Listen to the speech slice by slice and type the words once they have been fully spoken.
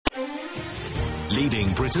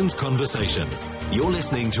Leading Britain's conversation. You're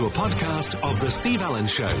listening to a podcast of The Steve Allen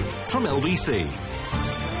Show from LBC.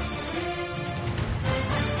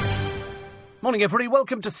 Morning, everybody.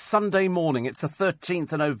 Welcome to Sunday morning. It's the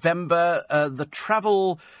 13th of November. The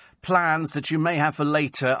travel plans that you may have for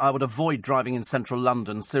later, I would avoid driving in central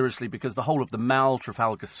London, seriously, because the whole of the Mall,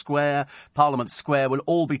 Trafalgar Square, Parliament Square will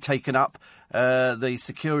all be taken up. The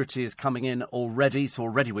security is coming in already, so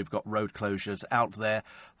already we've got road closures out there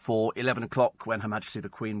for 11 o'clock when Her Majesty the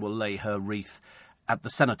Queen will lay her wreath at the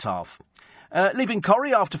cenotaph. Leaving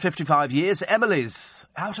Corrie after 55 years, Emily's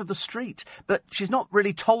out of the street. But she's not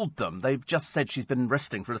really told them. They've just said she's been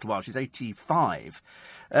resting for a little while. She's 85.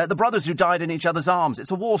 The brothers who died in each other's arms.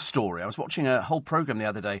 It's a war story. I was watching a whole programme the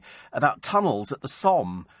other day about tunnels at the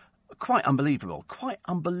Somme. Quite unbelievable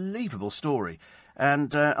story.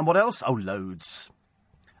 And what else? Oh, loads.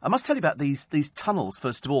 I must tell you about these tunnels,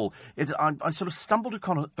 first of all. I sort of stumbled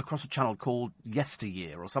across a channel called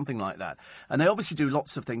Yesteryear or something like that. And they obviously do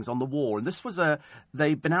lots of things on the war. And this was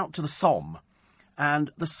they've been out to the Somme.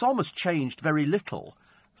 And the Somme has changed very little,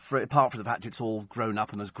 apart from the fact it's all grown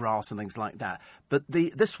up and there's grass and things like that. But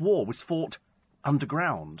this war was fought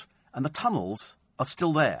underground. And the tunnels are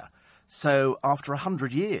still there. So after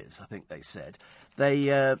 100 years, I think they said,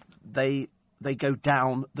 they go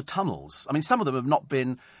down the tunnels. I mean, some of them have not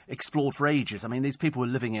been explored for ages. I mean, these people were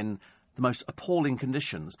living in the most appalling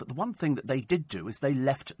conditions. But the one thing that they did do is they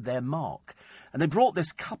left their mark. And they brought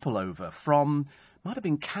this couple over from, might have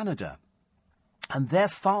been Canada. And their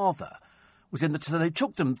father was in so they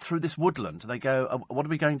took them through this woodland. They go, what are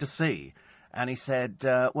we going to see? And he said,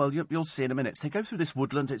 well, you'll see in a minute. So they go through this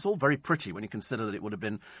woodland. It's all very pretty when you consider that it would have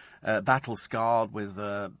been battle-scarred with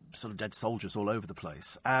sort of dead soldiers all over the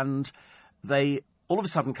place. And they all of a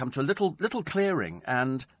sudden come to a little clearing,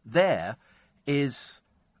 and there is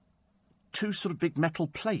two sort of big metal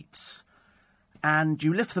plates. And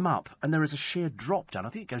you lift them up, and there is a sheer drop down. I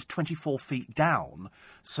think it goes 24 feet down.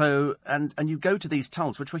 So, and you go to these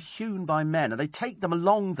tunnels, which were hewn by men, and they take them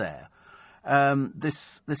along there.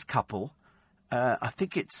 This couple, I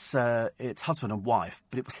think it's husband and wife,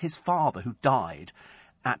 but it was his father who died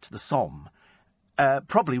at the Somme,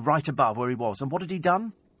 probably right above where he was. And what had he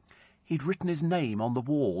done? He'd written his name on the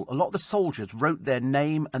wall. A lot of the soldiers wrote their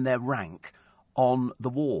name and their rank on the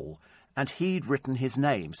wall, and he'd written his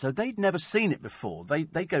name. So they'd never seen it before.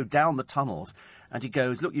 They go down the tunnels, and he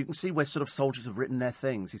goes, look, you can see where sort of soldiers have written their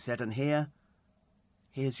things. He said, and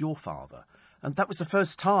here's your father. And that was the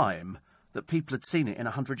first time that people had seen it in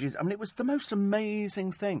 100 years. I mean, it was the most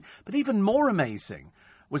amazing thing. But even more amazing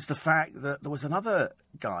was the fact that there was another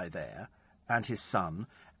guy there and his son,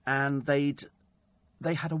 and they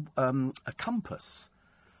had a compass,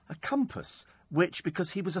 which,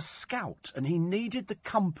 because he was a scout and he needed the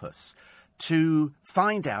compass to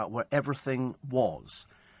find out where everything was.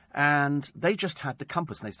 And they just had the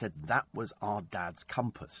compass, and they said, that was our dad's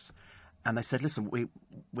compass. And they said, listen, we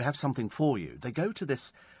have something for you. They go to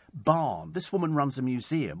this barn. This woman runs a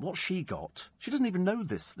museum. What she got, she doesn't even know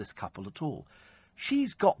this couple at all.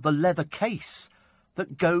 She's got the leather case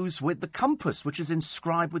that goes with the compass, which is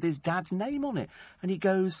inscribed with his dad's name on it. And he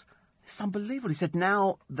goes, it's unbelievable. He said,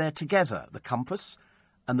 now they're together, the compass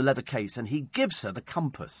and the leather case, and he gives her the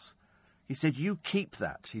compass. He said, you keep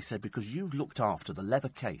that, he said, because you've looked after the leather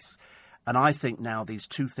case. And I think now these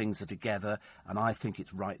two things are together, and I think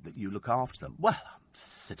it's right that you look after them. Well, I'm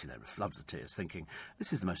sitting there with floods of tears thinking,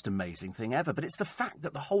 this is the most amazing thing ever. But it's the fact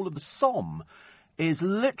that the whole of the Somme is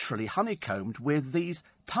literally honeycombed with these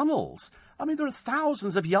tunnels. I mean, there are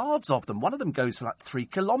thousands of yards of them. One of them goes for like 3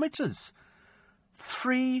 kilometres.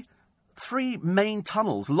 Three main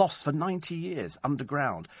tunnels lost for 90 years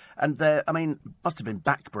underground. And must have been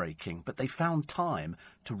backbreaking, but they found time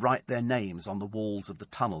to write their names on the walls of the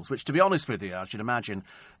tunnels, which, to be honest with you, I should imagine,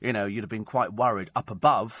 you'd have been quite worried up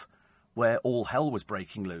above where all hell was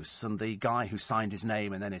breaking loose. And the guy who signed his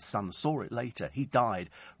name and then his son saw it later, he died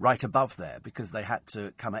right above there because they had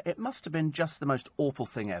to come out. It must have been just the most awful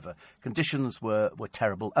thing ever. Conditions were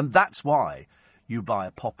terrible. And that's why you buy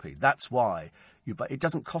a poppy. That's why you buy. It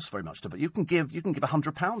doesn't cost very much to buy. You can give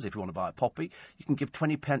 £100 if you want to buy a poppy. You can give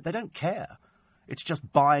 20 pence. They don't care. It's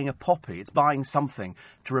just buying a poppy. It's buying something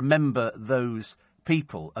to remember those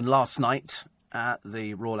people. And last night at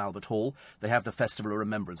the Royal Albert Hall, they have the Festival of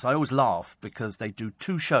Remembrance. I always laugh because they do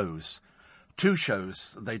 2 shows 2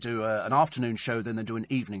 shows. They do an afternoon show, then they do an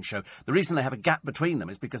evening show. The reason they have a gap between them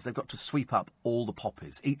is because they've got to sweep up all the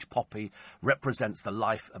poppies. Each poppy represents the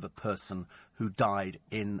life of a person who died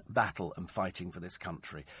in battle and fighting for this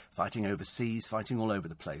country, fighting overseas, fighting all over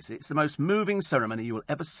the place. It's the most moving ceremony you will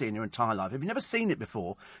ever see in your entire life. If you've never seen it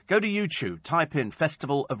before, go to YouTube, type in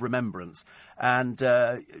Festival of Remembrance, and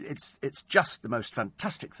it's just the most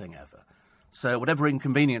fantastic thing ever. So whatever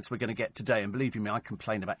inconvenience we're going to get today, and believe you me, I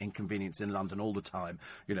complain about inconvenience in London all the time.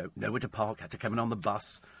 You know, nowhere to park, had to come in on the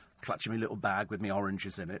bus, clutching my little bag with my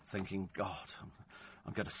oranges in it, thinking, God,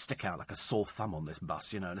 I'm going to stick out like a sore thumb on this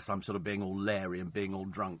bus, you know, unless I'm sort of being all leery and being all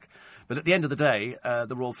drunk. But at the end of the day,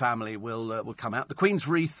 the royal family will come out. The Queen's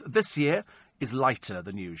wreath this year is lighter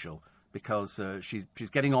than usual, because she's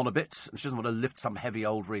getting on a bit, and she doesn't want to lift some heavy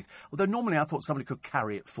old wreath. Although normally I thought somebody could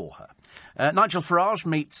carry it for her. Nigel Farage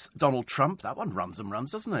meets Donald Trump. That one runs and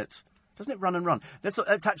runs, doesn't it? Doesn't it run and run?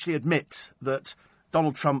 Let's actually admit that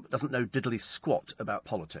Donald Trump doesn't know diddly squat about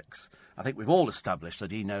politics. I think we've all established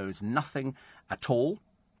that he knows nothing at all.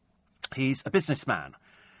 He's a businessman.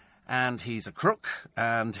 And he's a crook,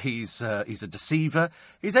 and he's a deceiver.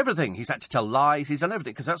 He's everything. He's had to tell lies. He's done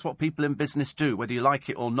everything, because that's what people in business do, whether you like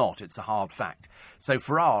it or not. It's a hard fact. So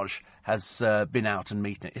Farage has been out and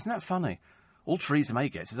meeting it. Isn't that funny? All Theresa May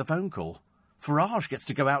gets is a phone call. Farage gets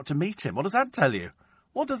to go out to meet him. What does that tell you?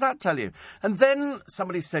 What does that tell you? And then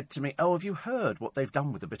somebody said to me, oh, have you heard what they've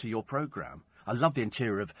done with a bit of your programme? I love the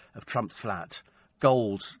interior of Trump's flat.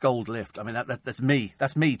 Gold lift. I mean, that's me.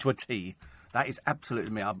 That's me to a T. That is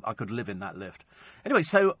absolutely me. I could live in that lift. Anyway,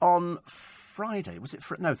 so on Friday, was it?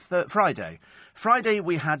 Friday. Friday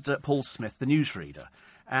we had Paul Smith, the newsreader,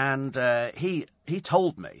 and he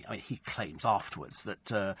told me. I mean, he claims afterwards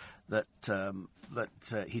that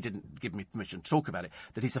he didn't give me permission to talk about it.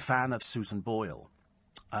 That he's a fan of Susan Boyle.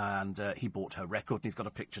 And he bought her record, and he's got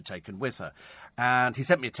a picture taken with her. And he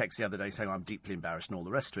sent me a text the other day saying, I'm deeply embarrassed and all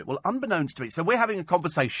the rest of it. Well, unbeknownst to me, so we're having a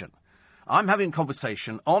conversation. I'm having a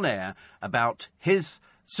conversation on air about his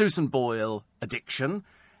Susan Boyle addiction,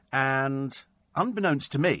 and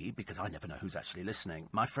unbeknownst to me, because I never know who's actually listening,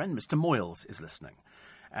 my friend Mr. Moyles is listening.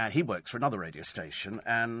 He works for another radio station,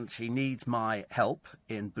 and he needs my help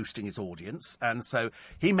in boosting his audience. And so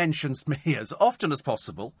he mentions me as often as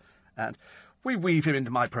possible, and we weave him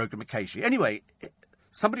into my programme occasionally. Anyway,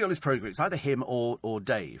 somebody on his programme, it's either him or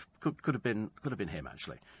Dave. Could have been him,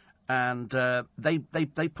 actually. And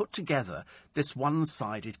they put together this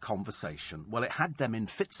one-sided conversation. Well, it had them in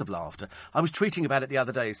fits of laughter. I was tweeting about it the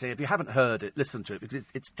other day, saying, if you haven't heard it, listen to it,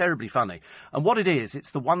 because it's terribly funny. And what it is,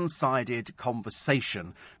 it's the one-sided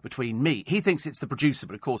conversation between me. He thinks it's the producer,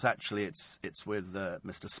 but of course, actually, it's with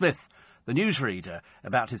Mr. Smith, the newsreader,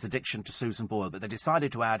 about his addiction to Susan Boyle. But they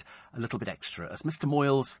decided to add a little bit extra, as Mr.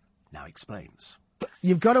 Moyles now explains.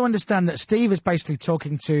 You've got to understand that Steve is basically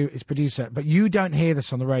talking to his producer, but you don't hear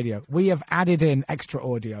this on the radio. We have added in extra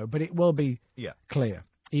audio, but it will be clear.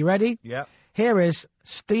 Are you ready? Yeah. Here is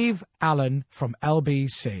Steve Allen from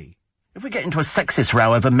LBC. If we get into a sexist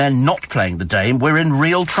row over men not playing the Dame, we're in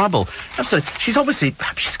real trouble. Absolutely.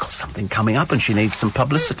 Perhaps she's got something coming up and she needs some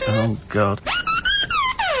publicity. Oh, God.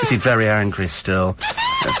 Is he very angry still?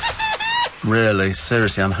 That's really,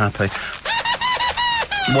 seriously unhappy.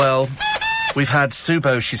 Well, we've had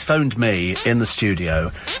Subo, she's phoned me in the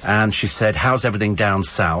studio, and she said, how's everything down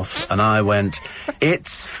south? And I went,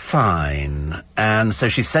 it's fine. And so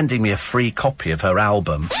she's sending me a free copy of her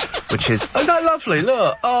album, which is, oh, no, lovely,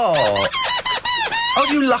 look, oh.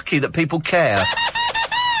 Aren't you lucky that people care?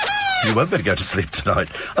 You won't better go to sleep tonight.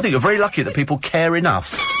 I think you're very lucky that people care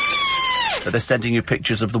enough that they're sending you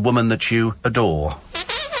pictures of the woman that you adore.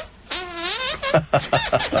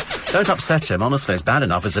 Don't upset him, honestly, it's bad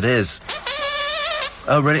enough as it is.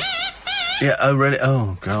 Oh, really? Yeah, oh, really?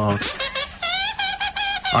 Oh, God.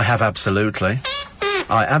 I have absolutely.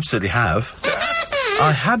 I absolutely have.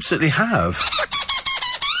 I absolutely have.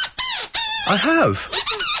 I have.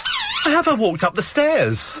 I walked up the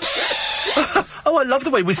stairs. Oh, I love the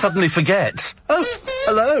way we suddenly forget. Oh,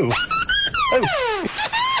 hello. Oh.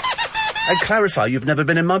 And clarify, you've never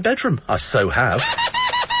been in my bedroom. I so have.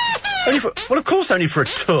 Well, of course, only for a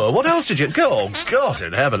tour. What else did you... Oh, God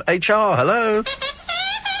in heaven. HR, hello?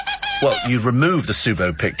 Well, you removed the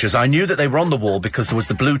Subo pictures. I knew that they were on the wall because there was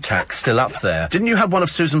the blue tack still up there. Didn't you have one of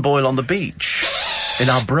Susan Boyle on the beach? In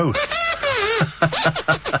Arbroath?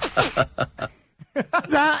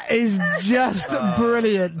 That is just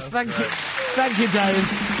brilliant. Thank you, Dave.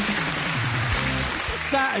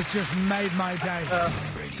 That has just made my day.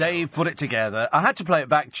 Dave put it together. I had to play it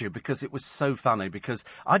back to you because it was so funny, because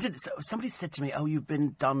somebody said to me, oh, you've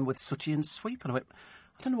been done with Sooty and Sweep. And I went,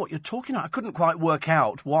 I don't know what you're talking about. I couldn't quite work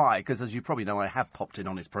out why, because as you probably know, I have popped in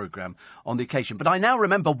on his programme on the occasion. But I now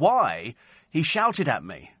remember why he shouted at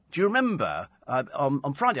me. Do you remember?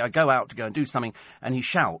 On Friday, I go out to go and do something, and he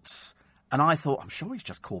shouts. And I thought, I'm sure he's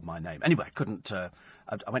just called my name. Anyway, I couldn't... I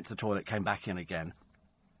went to the toilet, came back in again.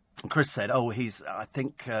 And Chris said, I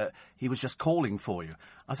think he was just calling for you.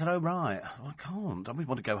 I said, oh, right. Well, I can't. I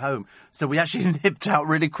want to go home. So we actually nipped out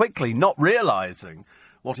really quickly, not realising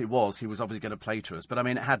what it was. He was obviously going to play to us. But, I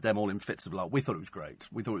mean, it had them all in fits of love. We thought it was great.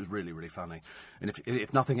 We thought it was really, really funny. And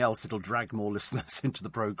if nothing else, it'll drag more listeners into the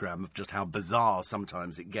programme of just how bizarre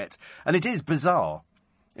sometimes it gets. And it is bizarre.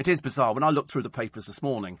 It is bizarre. When I looked through the papers this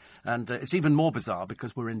morning, and it's even more bizarre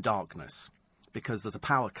because we're in darkness, because there's a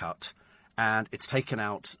power cut, and it's taken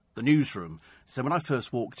out the newsroom. So when I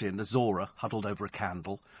first walked in, there's Zora huddled over a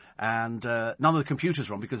candle, and none of the computers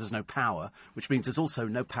are on because there's no power, which means there's also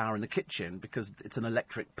no power in the kitchen because it's an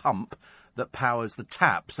electric pump that powers the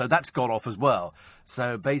tap. So that's gone off as well.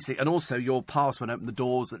 So basically, and also your pass won't open the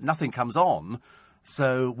doors, that nothing comes on.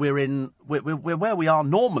 So we're where we are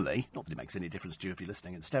normally. Not that it makes any difference to you if you're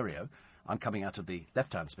listening in stereo. I'm coming out of the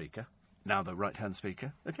left-hand speaker. Now the right-hand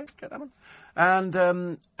speaker. OK, get that one.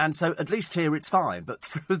 And so at least here it's fine, but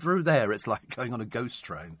through there it's like going on a ghost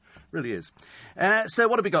train. Really is. So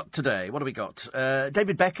what have we got today? What have we got?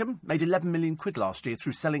 David Beckham made 11 million quid last year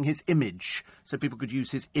through selling his image, so people could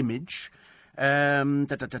use his image. What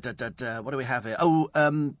do we have here?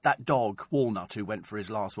 That dog, Walnut, who went for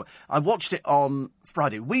his last one. I watched it on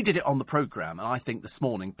Friday. We did it on the programme, and I think this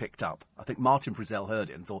morning picked up. I think Martin Frizzell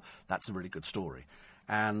heard it and thought, that's a really good story.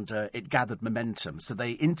 And it gathered momentum. So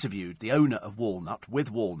they interviewed the owner of Walnut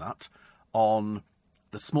with Walnut on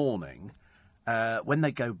This Morning. When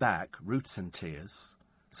they go back, Ruth's in tears.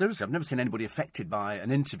 Seriously, I've never seen anybody affected by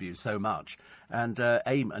an interview so much. And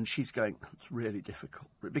she's going, it's really difficult.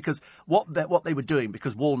 Because what they were doing,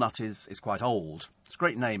 because Walnut is quite old, it's a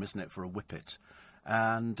great name, isn't it, for a whippet.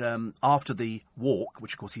 And after the walk,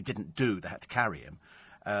 which of course he didn't do, they had to carry him,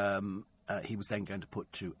 he was then going to put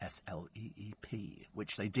to SLEEP,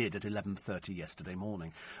 which they did at 11:30 yesterday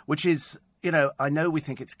morning. Which is, I know we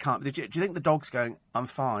think it's can't. Do you think the dog's going, I'm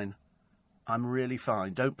fine? I'm really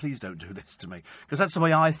fine. Please don't do this to me. Because that's the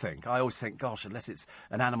way I think. I always think, gosh, unless it's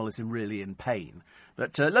an animal is really in pain.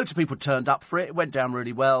 But loads of people turned up for it. It went down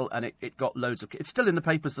really well, and it got loads of... It's still in the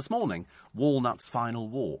papers this morning. Walnut's final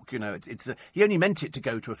walk. He only meant it to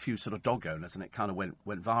go to a few sort of dog owners, and it kind of went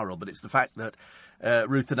viral. But it's the fact that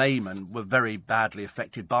Ruth and Eamon were very badly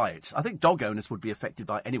affected by it. I think dog owners would be affected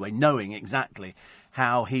by it anyway, knowing exactly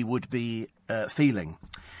how he would be feeling.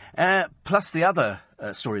 Plus the other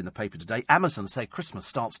story in the paper today, Amazon say Christmas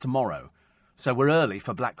starts tomorrow. So we're early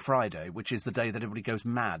for Black Friday, which is the day that everybody goes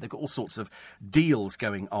mad. They've got all sorts of deals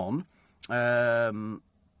going on. Do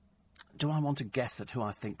I want to guess at who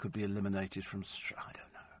I think could be eliminated from... I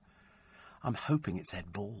don't know. I'm hoping it's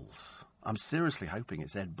Ed Balls. I'm seriously hoping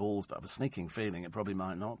it's Ed Balls, but I have a sneaking feeling it probably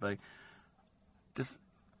might not be. Does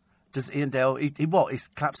Ian Dale... He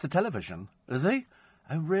claps the television, does he?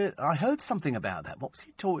 Oh, really? I heard something about that. What was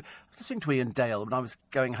he talking? I was listening to Ian Dale when I was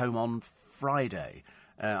going home on Friday.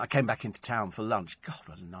 I came back into town for lunch. God,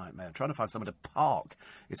 what a nightmare. Trying to find somewhere to park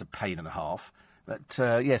is a pain and a half. But,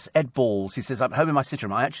 yes, Ed Balls, he says, I'm home in my sitting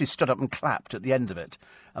room. I actually stood up and clapped at the end of it.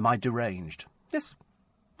 Am I deranged? Yes.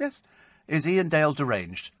 Is Ian Dale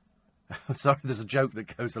deranged? Sorry, there's a joke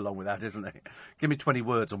that goes along with that, isn't there? Give me 20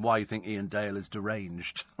 words on why you think Ian Dale is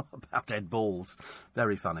deranged about Ed Balls.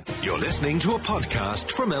 Very funny. You're listening to a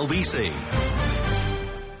podcast from LBC.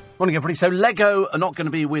 Morning, everybody. So Lego are not going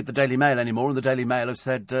to be with the Daily Mail anymore, and the Daily Mail have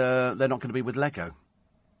said they're not going to be with Lego.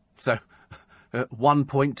 So 1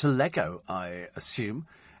 point to Lego, I assume.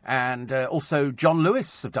 And also John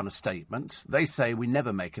Lewis have done a statement. They say we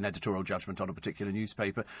never make an editorial judgment on a particular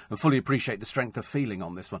newspaper and fully appreciate the strength of feeling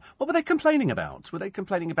on this one. What were they complaining about? Were they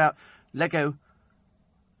complaining about Lego?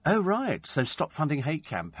 Oh, right. So stop funding hate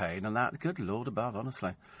campaign and that. Good Lord above,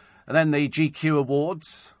 honestly. And then the GQ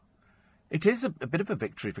Awards. It is a bit of a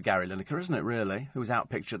victory for Gary Lineker, isn't it, really? Who was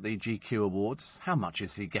outpictured at the GQ Awards. How much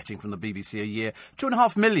is he getting from the BBC a year?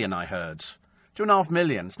 2.5 million, I heard. 2.5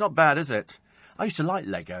 million. It's not bad, is it? I used to like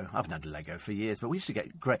Lego. I haven't had a Lego for years, but we used to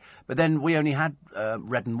get great... But then we only had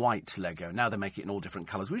red and white Lego. Now they make it in all different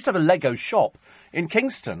colours. We used to have a Lego shop in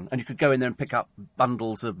Kingston, and you could go in there and pick up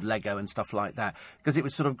bundles of Lego and stuff like that, because it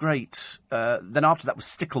was sort of great. Then after that was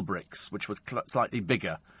Stickle Bricks, which was slightly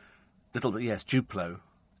bigger. Yes, Duplo.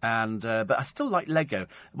 And but I still like Lego.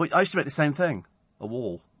 I used to make the same thing, a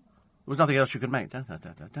wall. There was nothing else you could make. And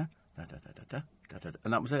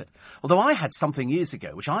that was it. Although I had something years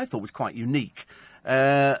ago, which I thought was quite unique.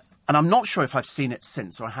 And And I'm not sure if I've seen it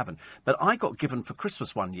since or I haven't. But I got given for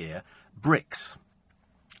Christmas one year bricks.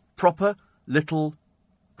 Proper little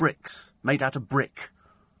bricks made out of brick.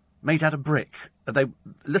 Made out of brick. They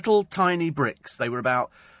little tiny bricks. They were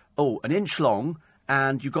about, an inch long,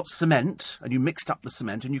 and you got cement, and you mixed up the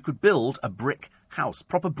cement, and you could build a brick house.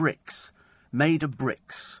 Proper bricks. Made of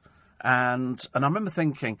bricks. And I remember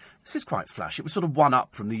thinking, this is quite flash. It was sort of one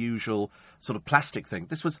up from the usual sort of plastic thing.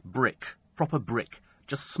 This was brick. Proper brick.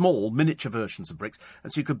 Just small, miniature versions of bricks.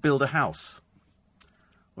 And so you could build a house.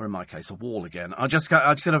 Or in my case, a wall again. I just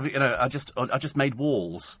made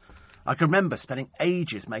walls. I can remember spending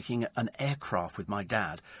ages making an aircraft with my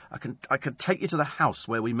dad. I could take you to the house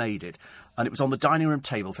where we made it, and it was on the dining room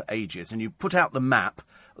table for ages. And you put out the map,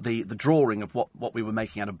 the drawing of what we were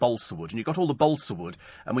making out of balsa wood, and you got all the balsa wood,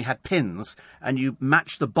 and we had pins, and you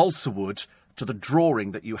matched the balsa wood to the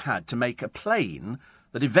drawing that you had to make a plane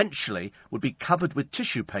that eventually would be covered with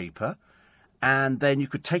tissue paper, and then you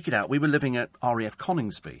could take it out. We were living at RAF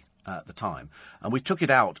Coningsby at the time, and we took it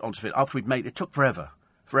out onto it after we'd made it. It took forever.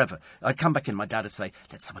 I'd come back in, my dad would say,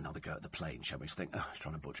 let's have another go at the plane, shall we? So think, he's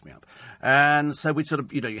trying to butch me up. And so we'd sort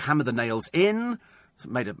of, you hammer the nails in. So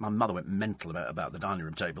my mother went mental about the dining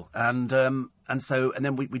room table. And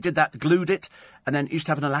then we did that, glued it, and then used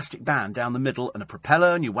to have an elastic band down the middle and a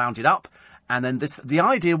propeller, and you wound it up. And then the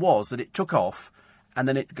idea was that it took off, and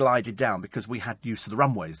then it glided down because we had use of the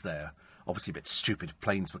runways there. Obviously a bit stupid if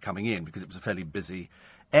planes were coming in because it was a fairly busy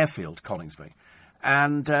airfield, Coningsby.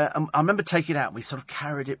 And I remember taking it out, and we sort of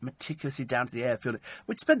carried it meticulously down to the airfield.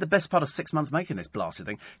 We'd spent the best part of 6 months making this blasted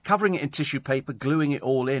thing, covering it in tissue paper, gluing it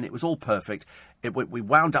all in. It was all perfect. We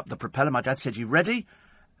wound up the propeller. My dad said, you ready?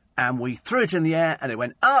 And we threw it in the air, and it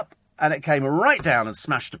went up, and it came right down and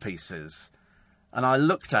smashed to pieces. And I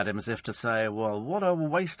looked at him as if to say, well, what a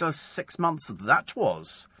waste of 6 months that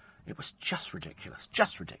was. It was just ridiculous,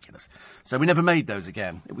 just ridiculous. So we never made those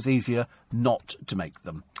again. It was easier not to make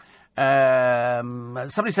them.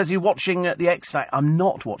 Somebody says, are you watching the X Factor? I'm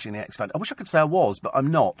not watching the X Factor. I wish I could say I was, but I'm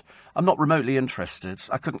not. I'm not remotely interested.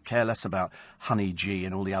 I couldn't care less about Honey G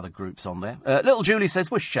and all the other groups on there. Little Julie says,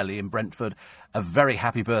 wish Shelley in Brentford a very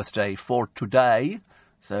happy birthday for today.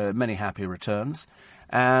 So many happy returns.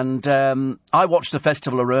 And I watched the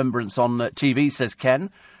Festival of Remembrance on TV, says Ken.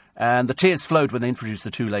 And the tears flowed when they introduced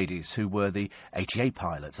the two ladies who were the ATA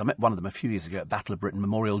pilots. I met one of them a few years ago at Battle of Britain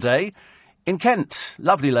Memorial Day in Kent.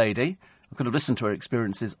 Lovely lady. I could have listened to her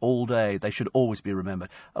experiences all day. They should always be remembered.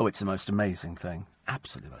 Oh, it's the most amazing thing.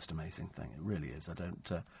 Absolutely the most amazing thing. It really is.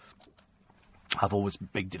 I've always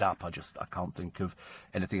bigged it up. I can't think of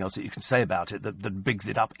anything else that you can say about it that bigs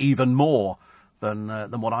it up even more than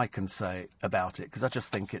what I can say about it, because I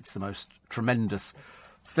just think it's the most tremendous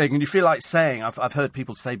thing. And you feel like saying, I've heard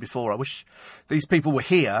people say before, I wish these people were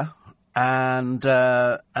here and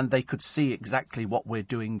they could see exactly what we're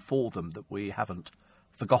doing for them, that we haven't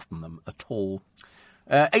forgotten them at all.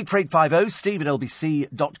 84850 steve at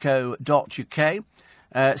lbc.co.uk.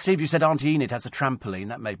 Steve, you said Auntie Enid has a trampoline.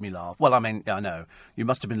 That made me laugh. Well, I mean, I know. You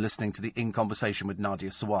must have been listening to the In Conversation with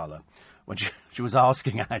Nadia Sawala when she was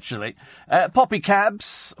asking, actually. Poppy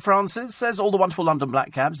Cabs, Francis, says, all the wonderful London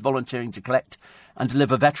Black Cabs volunteering to collect and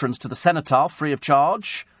deliver veterans to the cenotaph free of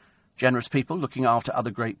charge. Generous people looking after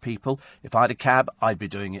other great people. If I had a cab, I'd be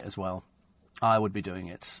doing it as well. I would be doing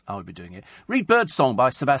it. Read Birdsong by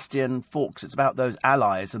Sebastian Faulks. It's about those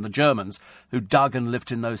Allies and the Germans who dug and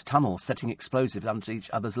lived in those tunnels, setting explosives under each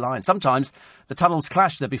other's lines. Sometimes the tunnels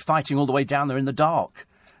clashed. They'd be fighting all the way down there in the dark.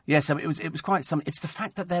 Yes, I mean, it was quite something. It's the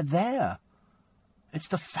fact that they're there. It's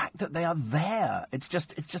the fact that they are there. It's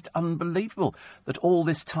just unbelievable that all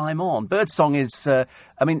this time on. Birdsong is,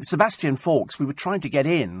 Sebastian Faulks, we were trying to get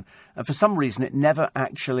in, and for some reason it never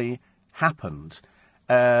actually happened.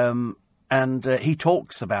 And he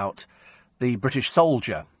talks about the British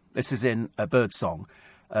soldier. This is in Birdsong,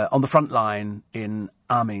 on the front line in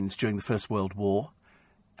Amiens during the First World War.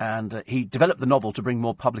 And he developed the novel to bring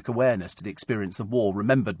more public awareness to the experience of war,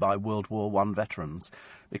 remembered by World War I veterans.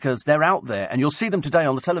 Because they're out there, and you'll see them today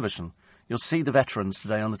on the television. You'll see the veterans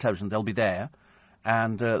today on the television. They'll be there,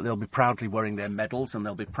 and they'll be proudly wearing their medals, and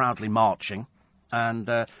they'll be proudly marching. And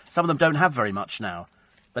some of them don't have very much now.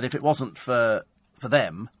 But if it wasn't for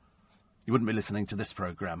them, you wouldn't be listening to this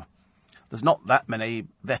programme. There's not that many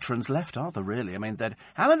veterans left, are there, really? I mean,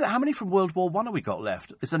 how many from World War I have we got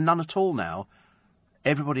left? Is there none at all now?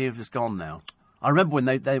 Everybody has gone now. I remember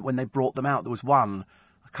when they brought them out, there was one,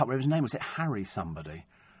 I can't remember his name, was it Harry somebody?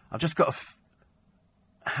 I've just got it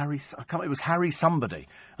was Harry somebody.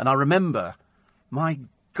 And I remember, my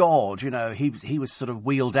God, he was sort of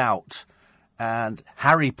wheeled out. And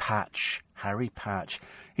Harry Patch.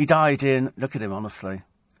 He died look at him, honestly.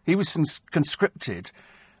 He was conscripted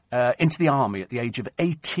into the army at the age of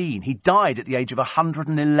 18. He died at the age of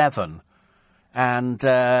 111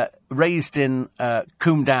 and raised in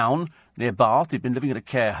Coombe Down near Bath. He'd been living at a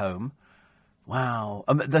care home. Wow.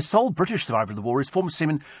 The sole British survivor of the war is former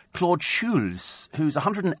seaman Claude Schulz, who's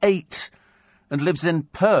 108 and lives in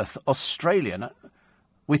Perth, Australia.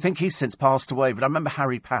 We think he's since passed away, but I remember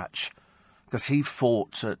Harry Patch, because he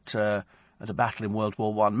fought at a battle in World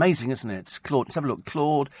War I. Amazing, isn't it? Claude, let's have a look.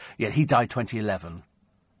 Claude, yeah, he died 2011.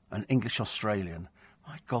 An English-Australian.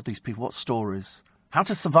 My God, these people, what stories. How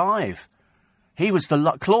to survive.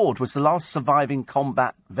 Claude was the last surviving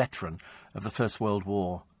combat veteran of the First World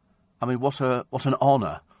War. I mean, what an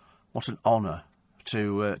honour. What an honour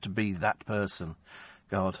to be that person.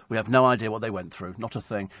 God, we have no idea what they went through. Not a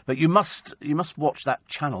thing. But you must watch that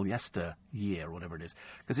channel, Yesteryear, or whatever it is,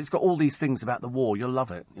 because it's got all these things about the war. You'll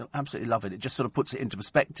love it. You'll absolutely love it. It just sort of puts it into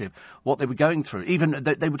perspective, what they were going through. Even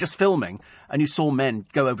they were just filming, and you saw men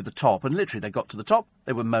go over the top, and literally they got to the top,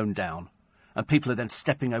 they were mown down. And people are then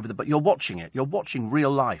stepping over but you're watching it. You're watching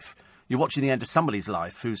real life. You're watching the end of somebody's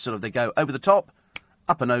life who sort of, they go over the top,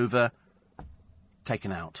 up and over,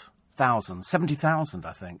 taken out. 70,000,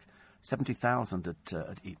 I think. 70,000 at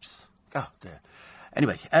Ypres. Oh, dear.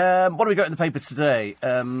 Anyway, what do we got in the papers today?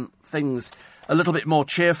 Things a little bit more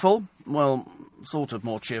cheerful. Well, sort of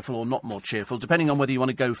more cheerful or not more cheerful, depending on whether you want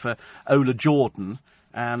to go for Ola Jordan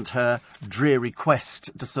and her dreary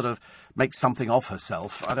quest to sort of make something of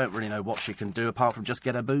herself. I don't really know what she can do apart from just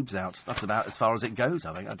get her boobs out. That's about as far as it goes,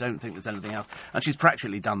 I think. I don't think there's anything else. And she's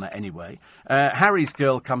practically done that anyway. Harry's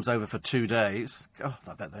girl comes over for 2 days. God,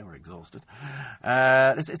 I bet they were exhausted.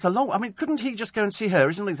 It's a long... I mean, couldn't he just go and see her?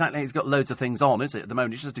 Isn't it exactly... He's got loads of things on, is it, at the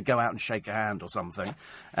moment? He's just to go out and shake her hand or something.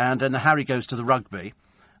 And then Harry goes to the rugby.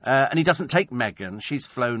 And he doesn't take Meghan. She's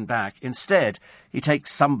flown back. Instead, he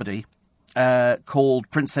takes somebody...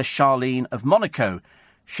 called Princess Charlene of Monaco.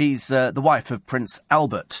 She's the wife of Prince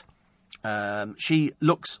Albert. She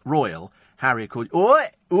looks royal. Harry called,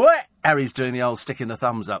 what? Harry's doing the old sticking the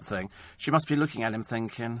thumbs up thing. She must be looking at him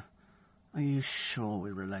thinking, are you sure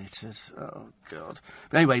we're related? Oh, God.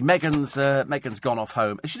 But anyway, Meghan's gone off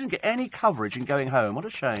home. She didn't get any coverage in going home. What a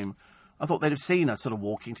shame. I thought they'd have seen her sort of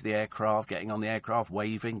walking to the aircraft, getting on the aircraft,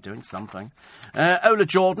 waving, doing something. Ola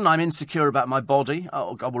Jordan, I'm insecure about my body.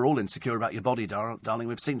 Oh, God, we're all insecure about your body, darling.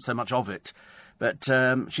 We've seen so much of it. But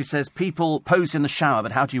she says, people pose in the shower,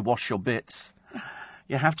 but how do you wash your bits?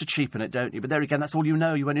 You have to cheapen it, don't you? But there again, that's all you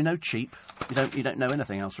know. You only know cheap. You don't know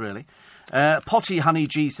anything else, really. Potty Honey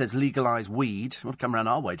G says, legalise weed. We'll come around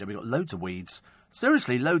our way, we've got loads of weeds.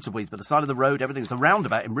 Seriously, loads of weeds. But the side of the road, everything's a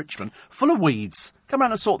roundabout in Richmond, full of weeds. Come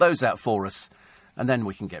around and sort those out for us. And then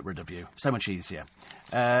we can get rid of you. So much easier.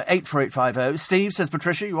 84850. Steve says,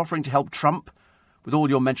 Patricia, you're offering to help Trump with all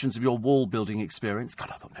your mentions of your wall-building experience. God,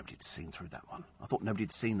 I thought nobody had seen through that one. I thought nobody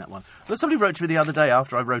had seen that one. Well, somebody wrote to me the other day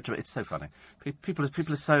after I wrote to it. It's so funny. People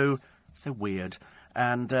are so weird.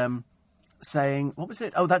 And... saying, what was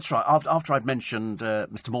it? Oh, that's right. After I'd mentioned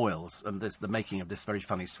Mr. Moyles and the making of this very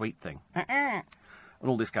funny sweet thing and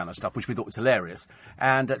all this kind of stuff, which we thought was hilarious.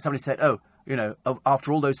 And somebody said,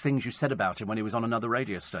 after all those things you said about him when he was on another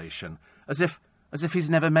radio station, as if he's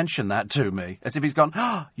never mentioned that to me, as if he's gone,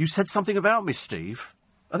 you said something about me, Steve.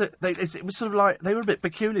 It was sort of like they were a bit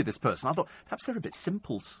peculiar, this person. I thought perhaps they're a bit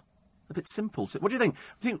simples. What do you think?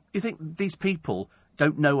 You think these people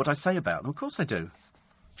don't know what I say about them? Of course they do.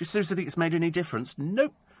 Do you seriously think it's made any difference?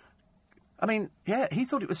 Nope. I mean, yeah, he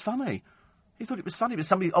thought it was funny. But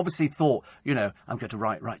somebody obviously thought, I'm going to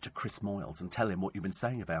write to Chris Moyles and tell him what you've been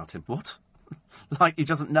saying about him. What? Like he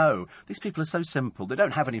doesn't know. These people are so simple. They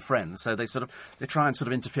don't have any friends, so they try and sort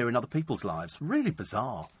of interfere in other people's lives. Really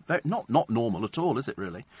bizarre. Not normal at all, is it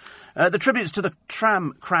really? The tributes to the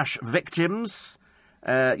tram crash victims...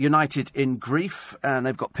 united in grief, and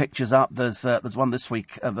they've got pictures up. There's one this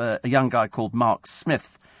week of a young guy called Mark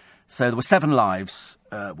Smith. So there were 7 lives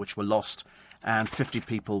which were lost, and 50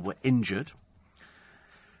 people were injured.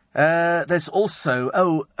 There's also,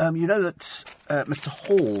 that Mr.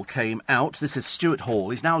 Hall came out. This is Stuart Hall.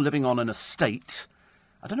 He's now living on an estate.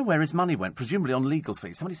 I don't know where his money went, presumably on legal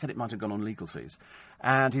fees. Somebody said it might have gone on legal fees.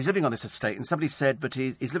 And he's living on this estate, and somebody said, but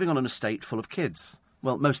he's living on an estate full of kids.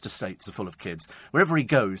 Well, most estates are full of kids. Wherever he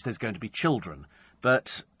goes, there's going to be children.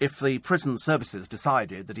 But if the prison services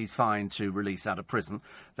decided that he's fine to release out of prison,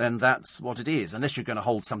 then that's what it is, unless you're going to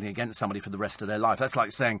hold something against somebody for the rest of their life. That's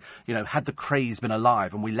like saying, had the Krays been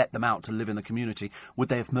alive and we let them out to live in the community, would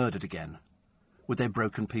they have murdered again? Would they have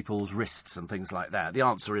broken people's wrists and things like that? The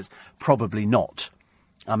answer is probably not.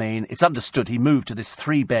 I mean, it's understood he moved to this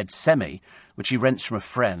 3-bed semi, which he rents from a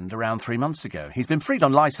friend around 3 months ago. He's been freed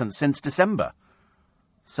on licence since December.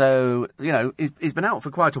 So, he's been out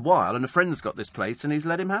for quite a while, and a friend's got this place, and he's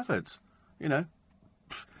let him have it.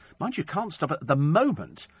 Mind you, can't stop at the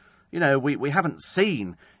moment. We haven't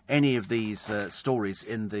seen any of these stories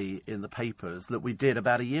in the papers that we did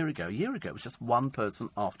about a year ago. A year ago, it was just one person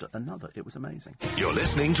after another. It was amazing. You're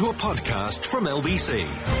listening to a podcast from LBC.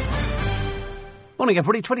 Morning,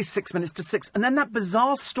 everybody. 26 minutes to 6. And then that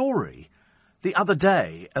bizarre story the other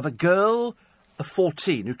day of a girl of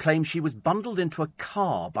 14 who claimed she was bundled into a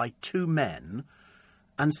car by two men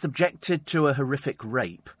and subjected to a horrific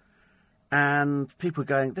rape. And people are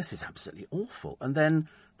going, this is absolutely awful. And then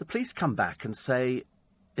the police come back and say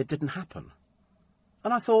it didn't happen.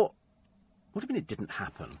 And I thought, what do you mean it didn't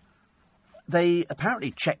happen? They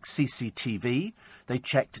apparently checked CCTV, they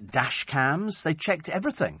checked dash cams, they checked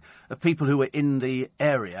everything of people who were in the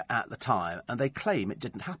area at the time, and they claim it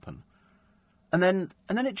didn't happen. And then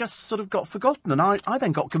it just sort of got forgotten, and I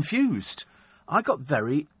then got confused. I got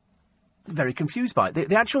very, very confused by it.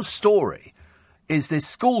 The actual story is this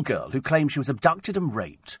schoolgirl who claimed she was abducted and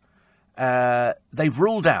raped. They've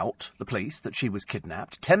ruled out, the police, that she was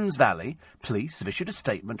kidnapped. Thames Valley police have issued a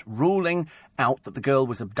statement ruling out that the girl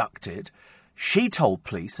was abducted. She told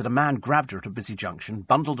police that a man grabbed her at a busy junction,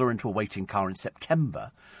 bundled her into a waiting car in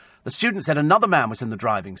September. The student said another man was in the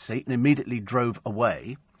driving seat and immediately drove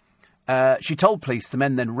away. She told police the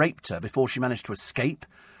men then raped her before she managed to escape,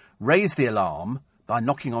 raised the alarm by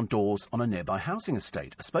knocking on doors on a nearby housing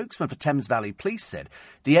estate. A spokesman for Thames Valley Police said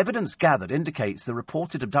the evidence gathered indicates the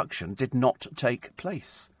reported abduction did not take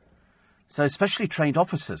place. So specially trained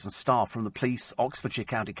officers and staff from the police, Oxfordshire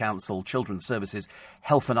County Council, Children's Services,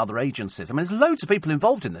 health and other agencies. I mean, there's loads of people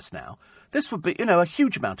involved in this now. This would be, a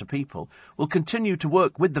huge amount of people will continue to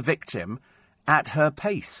work with the victim at her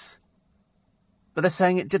pace. But they're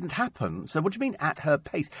saying it didn't happen. So what do you mean at her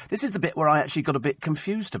pace? This is the bit where I actually got a bit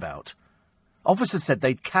confused about. Officers said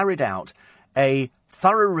they'd carried out a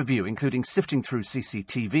thorough review, including sifting through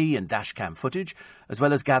CCTV and dashcam footage, as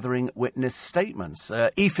well as gathering witness statements.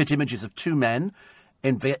 E-fit images of two men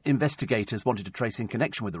investigators wanted to trace in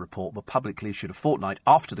connection with the report were publicly issued a fortnight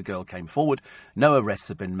after the girl came forward. No arrests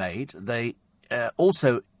have been made. They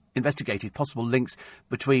also investigated possible links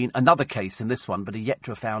between another case and this one, but are yet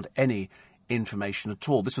to have found any information at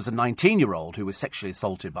all. This was a 19-year-old who was sexually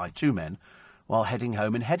assaulted by two men while heading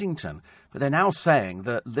home in Headington. But they're now saying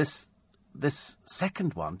that this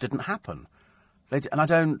second one didn't happen. And I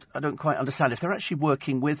don't quite understand. If they're actually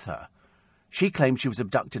working with her, she claimed she was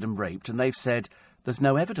abducted and raped, and they've said there's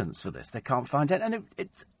no evidence for this. They can't find it. And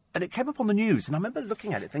it came up on the news, and I remember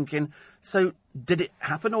looking at it thinking, so did it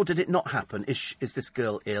happen or did it not happen? Is this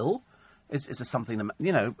girl ill? Is there something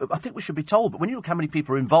that, I think we should be told. But when you look how many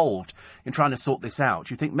people are involved in trying to sort this out,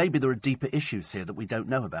 you think maybe there are deeper issues here that we don't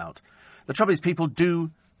know about. The trouble is people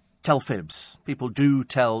do tell fibs. People do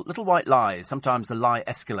tell little white lies. Sometimes the lie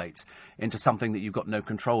escalates into something that you've got no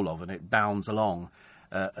control of, and it bounds along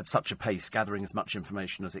at such a pace, gathering as much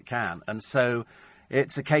information as it can. And so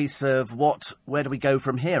it's a case of where do we go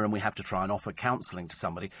from here? And we have to try and offer counselling to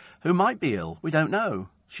somebody who might be ill. We don't know.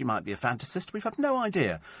 She might be a fantasist. We have no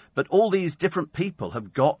idea. But all these different people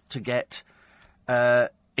have got to get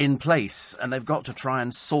in place, and they've got to try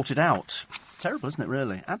and sort it out. It's terrible, isn't it,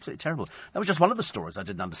 really? Absolutely terrible. That was just one of the stories I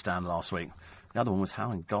didn't understand last week. The other one was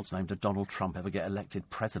how in God's name did Donald Trump ever get elected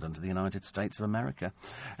President of the United States of America?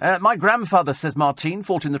 My grandfather, says Martine,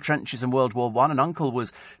 fought in the trenches in World War I. An uncle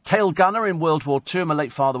was tail gunner in World War II. And my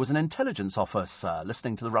late father was an intelligence officer,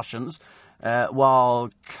 listening to the Russians, while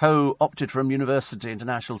co-opted from university into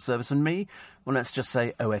national service. And me, well, let's just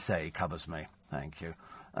say OSA covers me. Thank you.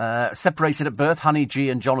 Separated at birth, Honey G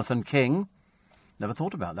and Jonathan King. Never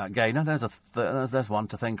thought about that, Gaynor. There's one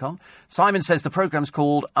to think on. Simon says the programme's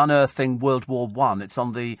called Unearthing World War I. It's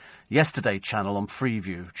on the Yesterday channel on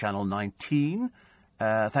Freeview, channel 19.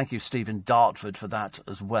 Thank you, Stephen Dartford, for that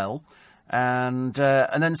as well. And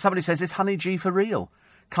then somebody says, is Honey G for real?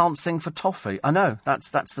 Can't sing for toffee. I know,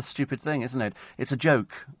 that's the stupid thing, isn't it? It's a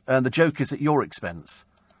joke. And the joke is at your expense.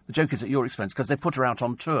 The joke is at your expense, because they put her out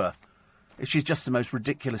on tour. She's just the most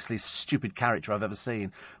ridiculously stupid character I've ever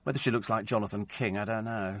seen. Whether she looks like Jonathan King, I don't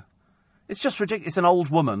know. It's just ridiculous. It's an old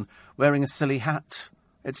woman wearing a silly hat.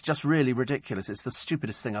 It's just really ridiculous. It's the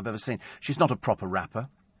stupidest thing I've ever seen. She's not a proper rapper.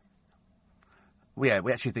 We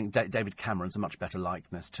actually think David Cameron's a much better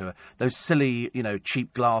likeness to her. Those silly,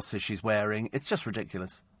 cheap glasses she's wearing, it's just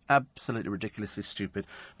ridiculous. Absolutely ridiculously stupid.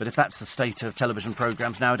 But if that's the state of television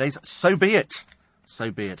programmes nowadays, so be it.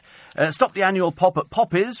 So be it. Stop the annual pop at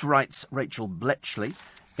Poppies, writes Rachel Bletchley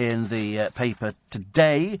in the paper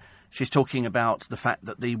today. She's talking about the fact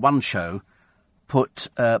that the One Show put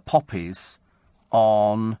Poppies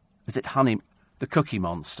on, is it Honey the Cookie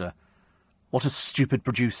Monster. What a stupid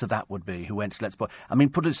producer that would be who went to Let's Boy. I mean,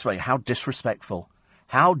 put it this way, how disrespectful.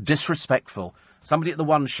 How disrespectful. Somebody at the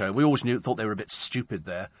One Show, we always thought they were a bit stupid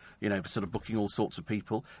there, you know, for sort of booking all sorts of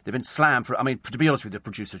people. They've been slammed for, I mean, to be honest with you, the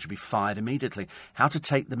producer should be fired immediately. How to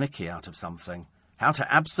take the mickey out of something. How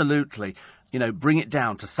to absolutely, you know, bring it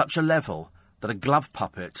down to such a level that a glove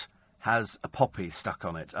puppet has a poppy stuck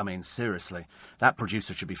on it. I mean, seriously, that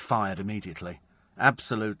producer should be fired immediately.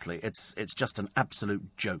 Absolutely. It's just an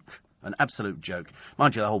absolute joke. An absolute joke.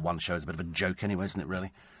 Mind you, the whole One Show is a bit of a joke anyway, isn't it,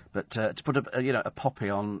 really? But to put a poppy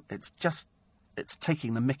on, it's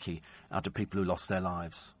taking the mickey out of people who lost their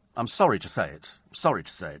lives. I'm sorry to say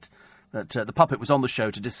it. But the puppet was on the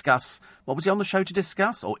show to discuss... What was he on the show to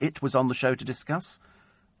discuss? Or it was on the show to discuss?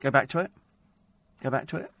 Go back to it.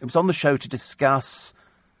 It was on the show to discuss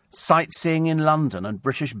sightseeing in London and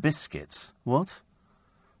British biscuits. What?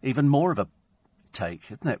 Even more of a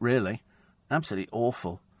take, isn't it, really? Absolutely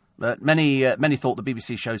awful. But many thought the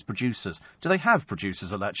BBC show's producers. Do they have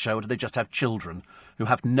producers on that show, or do they just have children who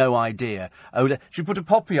have no idea? Oh, should we put a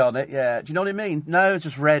poppy on it? Yeah. Do you know what I mean? No, it's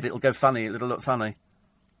just red. It'll go funny. It'll look funny.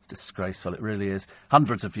 It's disgraceful. It really is.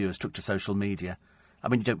 Hundreds of viewers took to social media. I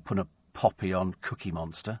mean, you don't put a poppy on Cookie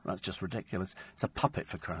Monster. That's just ridiculous. It's a puppet,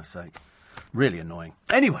 for Christ's sake. Really annoying.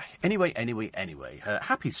 Anyway.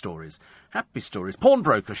 Happy stories.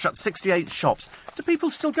 Pawnbrokers shut 68 shops. Do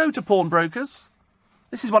people still go to pawnbrokers?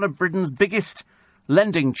 This is one of Britain's biggest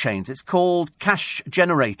lending chains. It's called Cash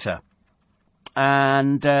Generator.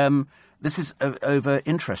 And this is over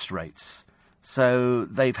interest rates. So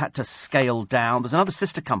they've had to scale down. There's another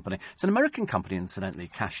sister company. It's an American company, incidentally,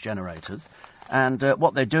 Cash Generators. And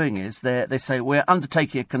what they're doing is they say, we're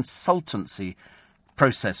undertaking a consultancy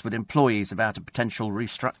process with employees about a potential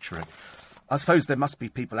restructuring. I suppose there must be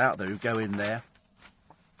people out there who go in there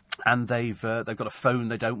and they've got a phone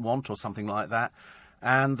they don't want or something like that.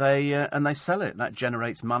 And they sell it, and that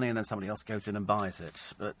generates money, and then somebody else goes in and buys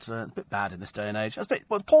it. But it's a bit bad in this day and age.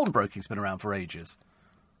 Pawnbroking's been around for ages.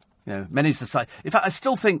 You know, many society. In fact, I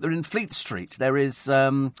still think that in Fleet Street there is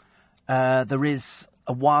a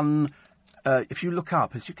one. If you look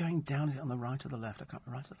up, as you're going down, is it on the right or the left? I can't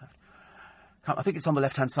remember, right or the left. I think it's on the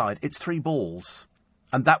left-hand side. It's 3 balls,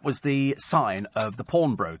 and that was the sign of the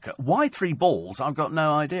pawnbroker. Why 3 balls? I've got no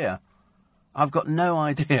idea.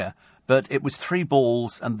 But it was 3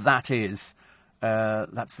 balls, and that's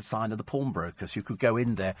the sign of the pawnbroker. So you could go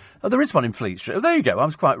in there. Oh, there is one in Fleet Street. Oh, there you go. I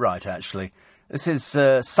was quite right, actually. This is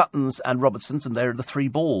Sutton's and Robertson's, and they're the 3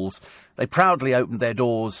 balls. They proudly opened their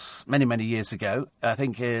doors many, many years ago, I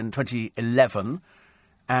think in 2011.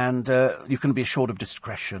 And you can be assured of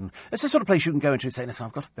discretion. It's the sort of place you can go into and say, listen,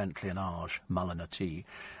 I've got a Bentley, an Arge, Mullin, a tea,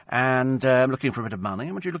 and I'm looking for a bit of money.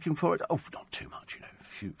 How much are you looking for it? Oh, not too much, you know.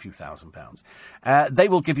 Few £1,000s. They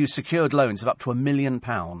will give you secured loans of up to £1 million.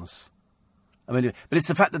 But it's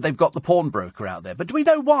the fact that they've got the pawnbroker out there. But do we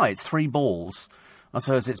know why it's 3 balls? I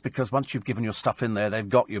suppose it's because once you've given your stuff in there, they've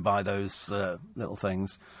got you by those little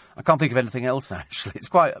things. I can't think of anything else, actually. It's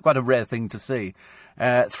quite a rare thing to see.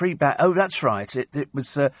 3 bags. Oh, that's right. It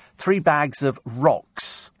was 3 bags of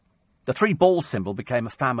rocks. The 3 ball symbol became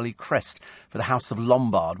a family crest for the House of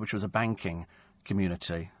Lombard, which was a banking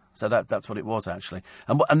community. So that's what it was, actually.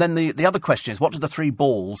 And then the other question is, what do the 3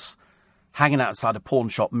 balls hanging outside a pawn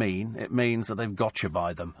shop mean? It means that they've got you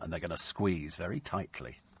by them, and they're going to squeeze very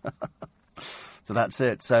tightly. So that's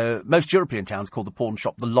it. So most European towns call the pawn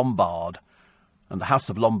shop the Lombard. And the House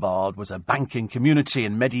of Lombard was a banking community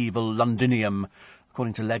in medieval Londinium.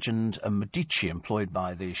 According to legend, a Medici employed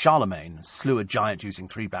by the Charlemagne slew a giant using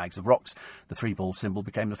 3 bags of rocks. The 3 ball symbol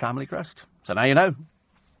became the family crest. So now you know.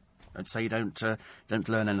 Don't say you don't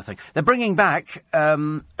learn anything. They're bringing back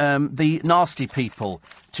the nasty people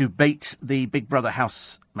to bait the Big Brother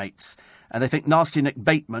housemates. And they think Nasty Nick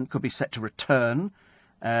Bateman could be set to return.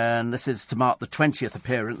 And this is to mark the 20th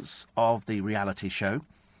appearance of the reality show.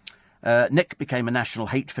 Nick became a national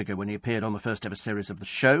hate figure when he appeared on the first ever series of the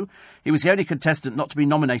show. He was the only contestant not to be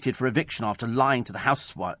nominated for eviction after lying to the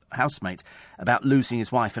housemate about losing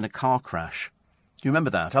his wife in a car crash. Do you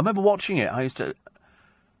remember that? I remember watching it.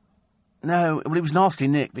 No, well, he was Nasty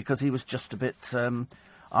Nick because he was just a bit...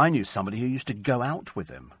 I knew somebody who used to go out with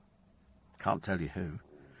him. Can't tell you who.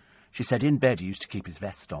 She said in bed he used to keep his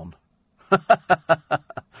vest on.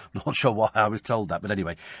 Not sure why I was told that, but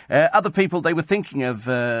anyway. Other people they were thinking of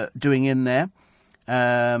doing in there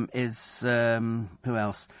is... who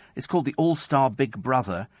else? It's called the All-Star Big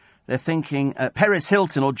Brother. They're thinking Paris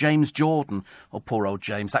Hilton or James Jordan. Oh, poor old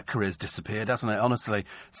James. That career's disappeared, hasn't it? Honestly.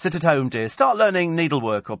 Sit at home, dear. Start learning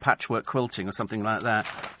needlework or patchwork quilting or something like that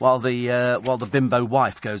while the bimbo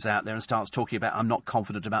wife goes out there and starts talking about, I'm not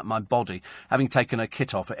confident about my body, having taken her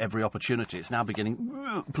kit off at every opportunity. It's now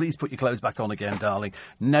beginning, please put your clothes back on again, darling.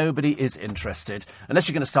 Nobody is interested. Unless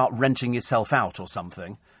you're going to start renting yourself out or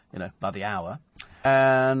something, by the hour.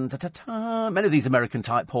 And many of these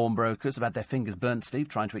American-type pawnbrokers have had their fingers burnt, Steve,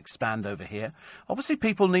 trying to expand over here. Obviously,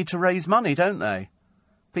 people need to raise money, don't they?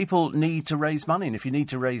 People need to raise money, and if you need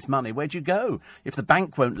to raise money, where do you go? If the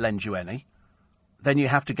bank won't lend you any, then you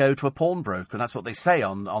have to go to a pawnbroker, and that's what they say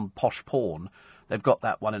on Posh Pawn. They've got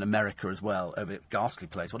that one in America as well, over at Ghastly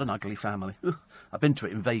Place. What an ugly family. Ugh. I've been to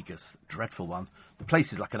it in Vegas. Dreadful one. The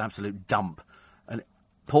place is like an absolute dump. And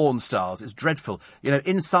porn stars, it's dreadful.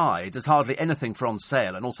 Inside, there's hardly anything for on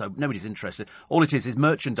sale, and also nobody's interested. All it is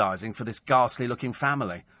merchandising for this ghastly-looking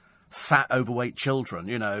family. Fat, overweight children,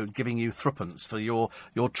 giving you threepence for your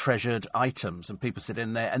treasured items, and people sit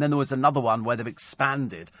in there. And then there was another one where they've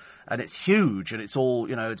expanded, and it's huge, and it's all,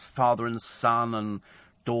 it's father and son, and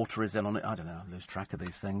daughter is in on it. I don't know, I lose track of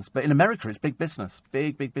these things. But in America, it's big business,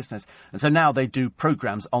 big business. And so now they do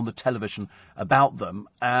programmes on the television about them,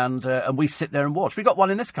 and we sit there and watch. We got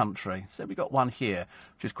one in this country, so we got one here,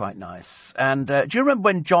 which is quite nice. And do you remember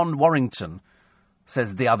when John Warrington,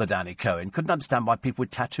 says the other Danny Cohen, couldn't understand why people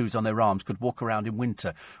with tattoos on their arms could walk around in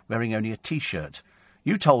winter wearing only a T-shirt?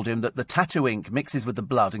 You told him that the tattoo ink mixes with the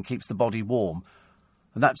blood and keeps the body warm.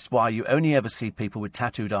 And that's why you only ever see people with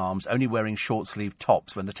tattooed arms only wearing short-sleeved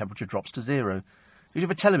tops when the temperature drops to zero. Did you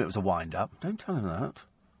ever tell him it was a wind-up? Don't tell him that.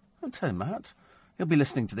 Don't tell him that. He'll be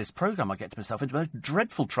listening to this programme. I get myself into most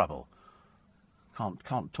dreadful trouble.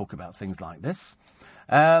 Can't talk about things like this.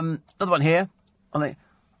 Another one here.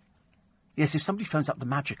 Yes, if somebody phones up the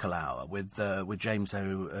magical hour with James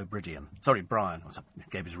O'Bridian. Sorry, Brian. I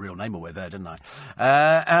gave his real name away there, didn't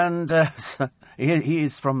I? So he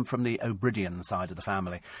is from the O'Bridian side of the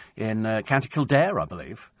family in County Kildare, I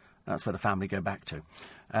believe. That's where the family go back to.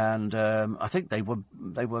 And I think they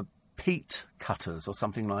were peat cutters or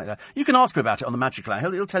something like that. You can ask him about it on the magical hour.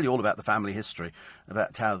 He'll tell you all about the family history,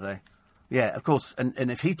 about how they... Yeah, of course. And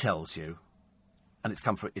if he tells you, and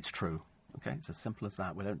it's true. Okay, it's as simple as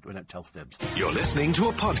that. We don't tell fibs. You're listening to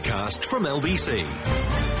a podcast from LBC.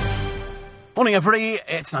 Morning, everybody.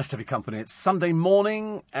 It's nice to have your company. It's Sunday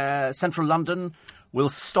morning. Central London will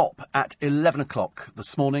stop at 11 o'clock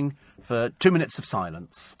this morning for 2 minutes of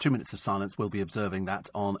silence. 2 minutes of silence. We'll be observing that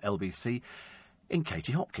on LBC in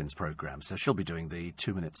Katie Hopkins' programme. So she'll be doing the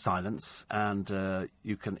 2 minute silence, and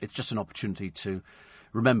it's just an opportunity to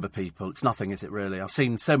remember people. It's nothing, is it really? I've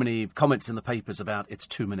seen so many comments in the papers about it's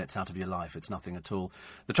 2 minutes out of your life. It's nothing at all.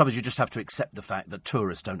 The trouble is you just have to accept the fact that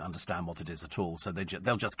tourists don't understand what it is at all, so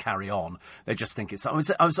they'll just carry on. They just think it's... I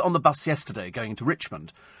was on the bus yesterday going to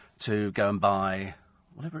Richmond to go and buy...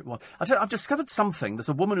 whatever it was. I've discovered something. There's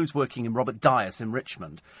a woman who's working in Robert Dias in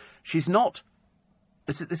Richmond. She's not...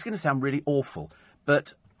 This is going to sound really awful,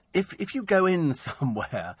 but... If you go in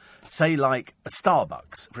somewhere, say like a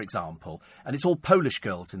Starbucks, for example, and it's all Polish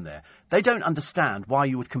girls in there, they don't understand why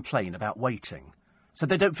you would complain about waiting. So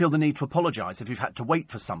they don't feel the need to apologise if you've had to wait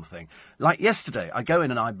for something. Like yesterday, I go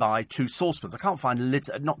in and I buy 2 saucepans. I can't find lids,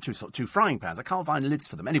 not 2 frying pans. I can't find lids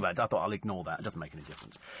for them. Anyway, I thought I'll ignore that. It doesn't make any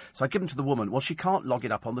difference. So I give them to the woman. Well, she can't log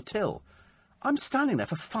it up on the till. I'm standing there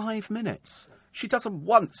for 5 minutes. She doesn't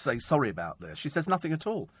once say sorry about this. She says nothing at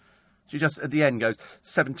all. She just, at the end, goes,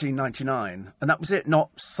 $17.99. And that was it. Not,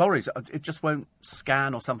 sorry, it just won't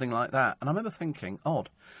scan or something like that. And I remember thinking, odd.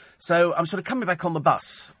 So I'm sort of coming back on the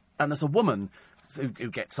bus, and there's a woman who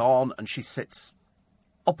gets on, and she sits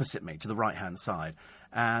opposite me to the right-hand side.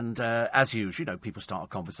 And as usual, people start a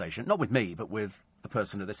conversation, not with me, but with the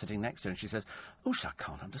person who they're sitting next to. And she says, I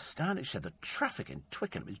can't understand it. She said, the traffic in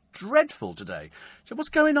Twickenham is dreadful today. She said, what's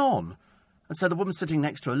going on? And so the woman sitting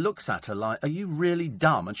next to her looks at her like, are you really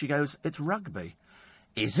dumb? And she goes, it's rugby.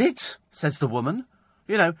 Is it? Says the woman.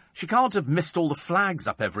 She can't have missed all the flags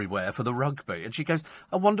up everywhere for the rugby. And she goes,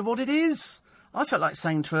 I wonder what it is. I felt like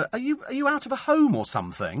saying to her, are you out of a home or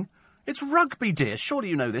something? It's rugby, dear. Surely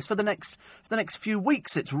you know this. For the next few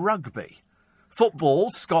weeks, it's rugby.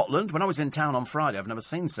 Football, Scotland. When I was in town on Friday, I've never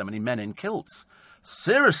seen so many men in kilts.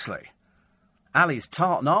 Seriously. Ali's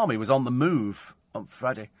Tartan Army was on the move on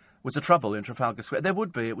Friday. Was the trouble in Trafalgar Square? There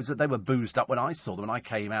would be. They were boozed up when I saw them. When I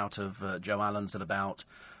came out of Joe Allen's at about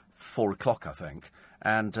 4 o'clock, I think.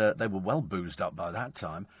 And they were well boozed up by that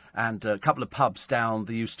time. And a couple of pubs down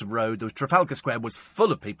the Euston Road. Trafalgar Square was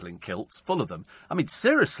full of people in kilts, full of them. I mean,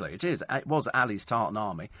 seriously, it is. It was Ali's Tartan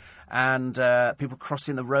Army. And people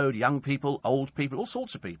crossing the road, young people, old people, all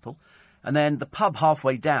sorts of people. And then the pub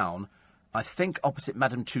halfway down, I think opposite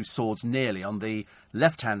Madame Tussauds, nearly on the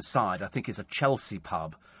left-hand side, I think is a Chelsea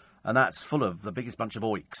pub. And that's full of the biggest bunch of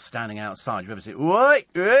oiks standing outside. You've ever seen, oi,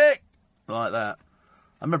 oi, like that.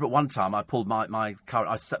 I remember at one time I pulled my car,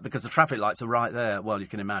 because the traffic lights are right there. Well, you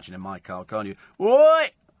can imagine in my car, can't you?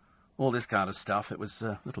 Oi! All this kind of stuff. It was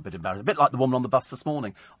a little bit embarrassing. A bit like the woman on the bus this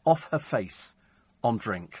morning. Off her face on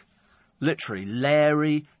drink. Literally,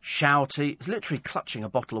 leery, shouty. It was literally clutching a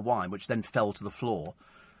bottle of wine, which then fell to the floor.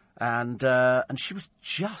 And she was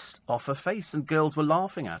just off her face, and girls were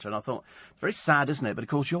laughing at her. And I thought, very sad, isn't it? But, of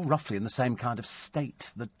course, you're roughly in the same kind of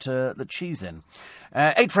state that she's in.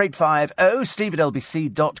 84850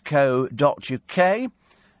 steve@lbc.co.uk.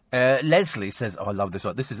 Leslie says, oh, I love this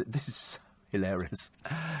one. This is hilarious.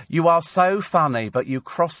 You are so funny, but you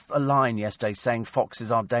crossed a line yesterday saying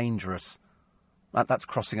foxes are dangerous. That's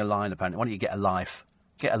crossing a line, apparently. Why don't you get a life?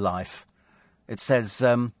 Get a life. It says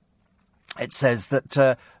that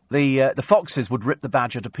the foxes would rip the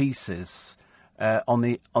badger to pieces on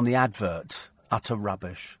the advert. Utter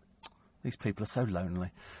rubbish. These people are so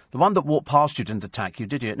lonely. The one that walked past you didn't attack you,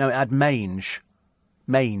 did you? No, it had mange.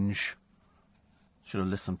 Mange. Should have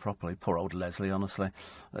listened properly. Poor old Leslie, honestly.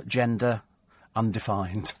 Gender,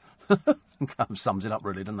 undefined. Sums it up,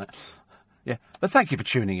 really, doesn't it? Yeah. But thank you for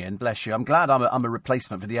tuning in. Bless you. I'm glad I'm a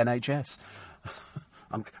replacement for the NHS.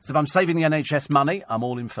 So if I'm saving the NHS money, I'm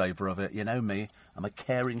all in favour of it. You know me. I'm a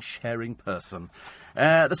caring, sharing person.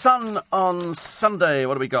 The Sun on Sunday,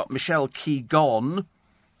 what do we got? Michelle Keegan.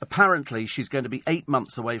 Apparently she's going to be 8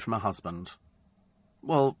 months away from her husband.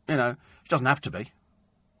 Well, you know, she doesn't have to be.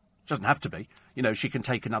 She doesn't have to be. You know, she can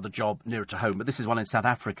take another job nearer to home. But this is one in South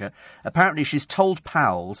Africa. Apparently she's told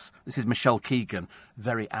pals, this is Michelle Keegan,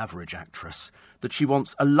 very average actress, that she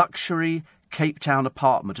wants a luxury Cape Town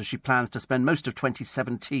apartment as she plans to spend most of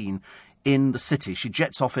 2017 in the city. She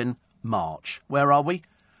jets off in March. Where are we?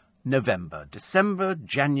 November, December,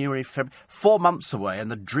 January, February. 4 months away,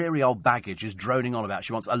 and the dreary old baggage is droning on about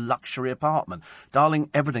she wants a luxury apartment.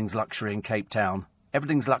 Darling, everything's luxury in Cape Town.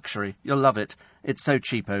 Everything's luxury. You'll love it. It's so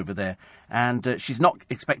cheap over there. And she's not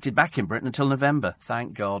expected back in Britain until November.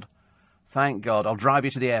 Thank God. Thank God. I'll drive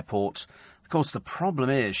you to the airport. Of course, the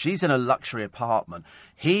problem is she's in a luxury apartment.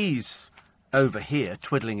 He's over here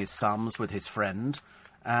twiddling his thumbs with his friend.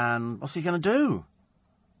 And what's he going to do?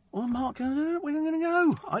 What Mark going to do? Where are you going to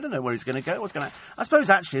go? I don't know where he's going to go. What's going to? I suppose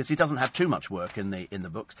actually, as he doesn't have too much work in the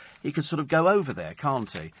books, he could sort of go over there,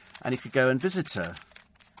 can't he? And he could go and visit her.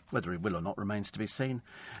 Whether he will or not remains to be seen.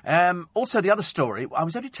 Also, the other story, I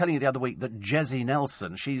was only telling you the other week that Jessie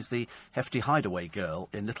Nelson, she's the hefty hideaway girl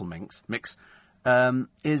in Little Mix,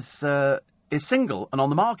 is single and on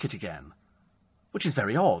the market again. Which is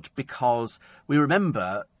very odd, because we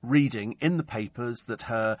remember reading in the papers that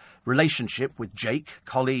her relationship with Jake,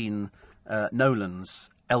 Colleen Nolan's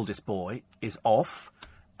eldest boy, is off.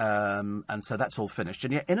 And so that's all finished.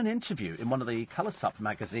 And yet, in an interview in one of the Colour Sup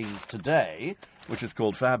magazines today, which is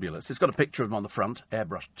called Fabulous, it's got a picture of them on the front,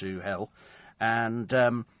 airbrushed to hell, and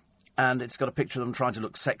it's got a picture of them trying to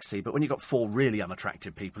look sexy. But when you've got 4 really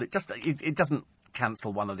unattractive people, it doesn't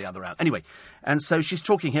cancel one or the other out. Anyway, and so she's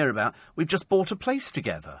talking here about, we've just bought a place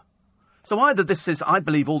together. So either this is, I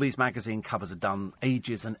believe all these magazine covers are done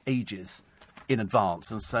ages and ages in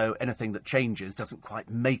advance, and so anything that changes doesn't quite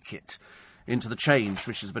make it into the change,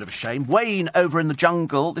 which is a bit of a shame. Wayne over in the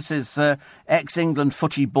jungle. This is ex-England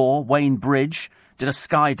footy bore, Wayne Bridge, did a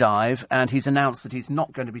skydive, and he's announced that he's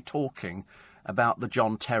not going to be talking about the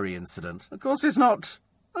John Terry incident. Of course he's not.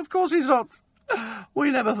 Of course he's not.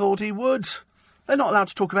 We never thought he would. They're not allowed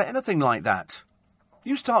to talk about anything like that.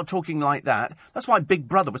 You start talking like that. That's why Big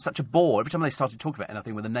Brother was such a bore. Every time they started talking about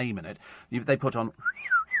anything with a name in it, they put on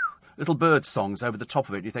little bird songs over the top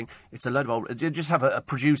of it. You think it's a load of old... You just have a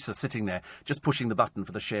producer sitting there just pushing the button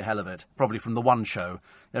for the sheer hell of it. Probably from the One Show.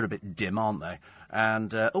 They're a bit dim, aren't they? And,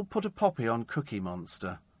 put a poppy on Cookie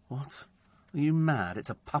Monster. What? Are you mad? It's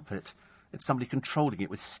a puppet. It's somebody controlling it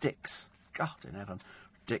with sticks. God in heaven.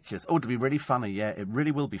 Ridiculous. Oh, it'll be really funny, yeah. It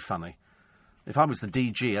really will be funny. If I was the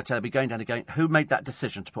DG, I'd tell you, I'd be going down and going, who made that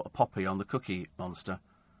decision to put a poppy on the Cookie Monster?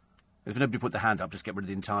 If nobody put their hand up, just get rid of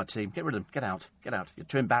the entire team. Get rid of them. Get out. Get out. You're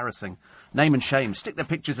too embarrassing. Name and shame. Stick their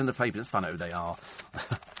pictures in the paper. Let's find out who they are.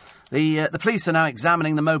 The police are now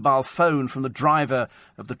examining the mobile phone from the driver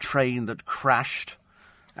of the train that crashed.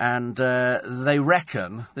 And they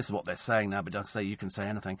reckon, this is what they're saying now, but don't say you can say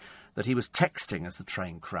anything, that he was texting as the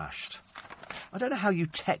train crashed. I don't know how you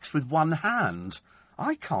text with one hand.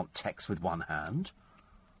 I can't text with one hand.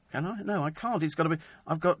 Can I? No, I can't. It's got to be...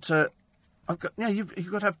 Yeah,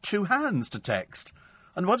 you've got to have two hands to text.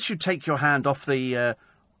 And once you take your hand off the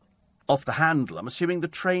handle, I'm assuming the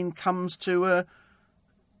train comes to a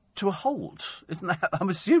halt. Isn't that? I'm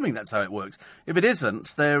assuming that's how it works. If it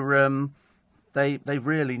isn't, they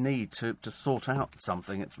really need to sort out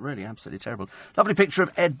something. It's really absolutely terrible. Lovely picture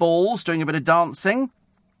of Ed Balls doing a bit of dancing.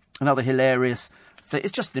 Another hilarious thing.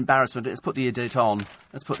 It's just an embarrassment. Let's put the idiot on.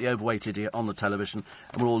 Let's put the overweight idiot on the television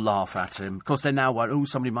and we'll all laugh at him. Of course, they're now worried, oh,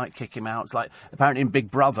 somebody might kick him out. It's like, apparently in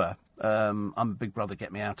Big Brother, I'm Big Brother,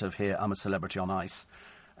 get me out of here. I'm a celebrity on ice.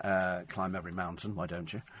 Climb every mountain, why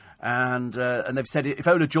don't you? And they've said if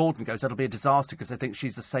Ola Jordan goes, that'll be a disaster because they think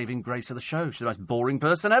she's the saving grace of the show. She's the most boring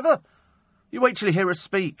person ever. You wait till you hear her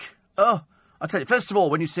speak. Oh, I tell you, first of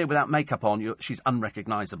all, when you see her without makeup on, she's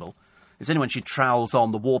unrecognisable. It's only when she trowels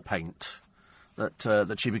on the war paint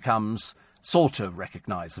that she becomes sort of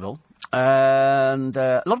recognisable. And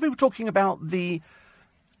a lot of people talking about the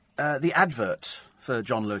advert for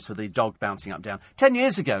John Lewis with the dog bouncing up and down. 10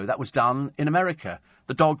 years ago, that was done in America.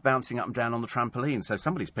 The dog bouncing up and down on the trampoline. So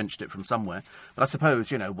somebody's pinched it from somewhere. But I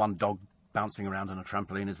suppose, one dog bouncing around on a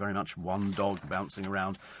trampoline is very much one dog bouncing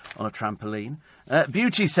around on a trampoline.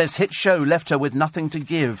 Beauty says hit show left her with nothing to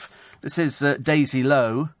give. This is Daisy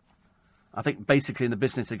Lowe. I think basically in the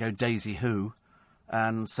business they go Daisy Who.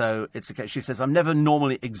 And so she says, I'm never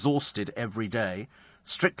normally exhausted every day.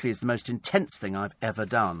 Strictly is the most intense thing I've ever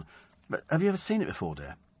done. But have you ever seen it before,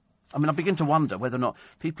 dear? I mean, I begin to wonder whether or not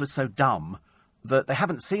people are so dumb that they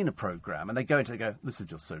haven't seen a programme and they go, this is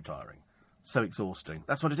just so tiring, so exhausting.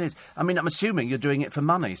 That's what it is. I mean, I'm assuming you're doing it for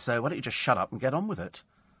money, so why don't you just shut up and get on with it?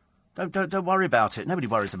 Don't worry about it. Nobody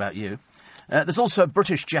worries about you. There's also a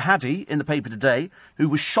British jihadi in the paper today who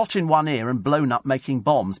was shot in one ear and blown up making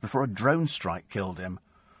bombs before a drone strike killed him.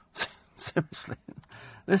 Seriously.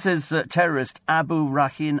 This is terrorist Abu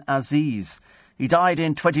Rahin Aziz. He died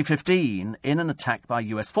in 2015 in an attack by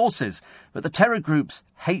US forces, but the terror group's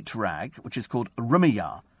hate rag, which is called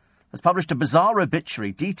Rumayah, has published a bizarre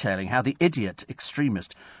obituary detailing how the idiot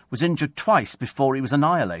extremist was injured twice before he was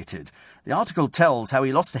annihilated. The article tells how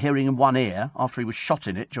he lost the hearing in one ear after he was shot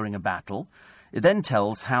in it during a battle. It then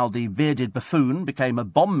tells how the bearded buffoon became a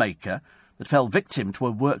bomb maker that fell victim to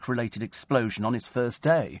a work-related explosion on his first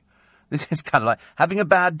day. This is kind of like having a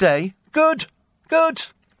bad day. Good.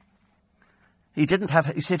 He didn't have...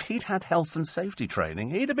 You see, if he'd had health and safety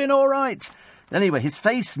training, he'd have been all right. Anyway, his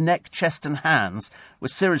face, neck, chest and hands were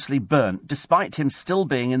seriously burnt, despite him still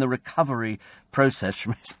being in the recovery process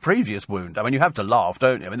from his previous wound. I mean, you have to laugh,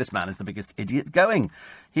 don't you? I mean, this man is the biggest idiot going.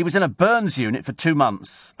 He was in a burns unit for 2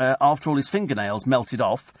 months after all his fingernails melted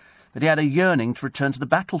off, but he had a yearning to return to the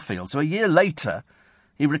battlefield. So a year later,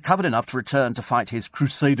 he recovered enough to return to fight his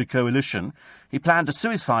Crusader coalition. He planned a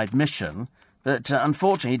suicide mission, but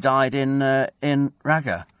unfortunately he died in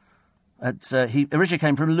Raga. He originally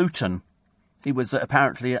came from Luton. He was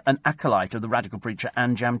apparently an acolyte of the radical preacher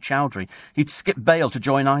Anjam Chowdhury. He'd skipped bail to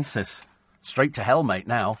join ISIS. Straight to hell, mate,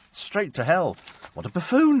 now. Straight to hell. What a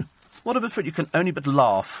buffoon. What a buffoon. You can only but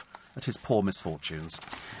laugh at his poor misfortunes.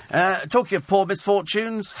 Talking of poor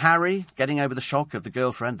misfortunes, Harry getting over the shock of the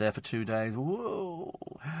girlfriend there for 2 days. Whoa.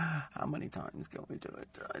 How many times can we do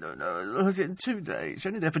it? I don't know. Was it in 2 days? She's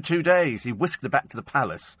only there for 2 days. He whisked her back to the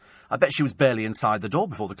palace. I bet she was barely inside the door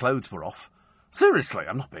before the clothes were off. Seriously,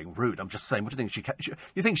 I'm not being rude. I'm just saying, what do you think?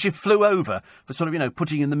 You think she flew over for sort of,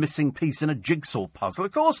 putting in the missing piece in a jigsaw puzzle?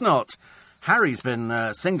 Of course not. Harry's been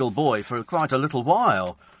a single boy for quite a little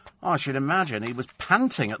while. I should imagine he was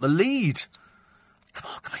panting at the lead.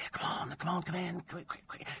 Come in.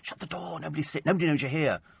 Quick. Shut the door. Nobody knows you're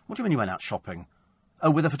here. What do you mean you went out shopping?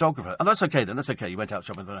 Oh, with a photographer. Oh, that's okay then. That's okay. You went out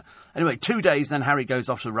shopping. Anyway, 2 days, then Harry goes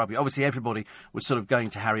off to the rugby. Obviously, everybody was sort of going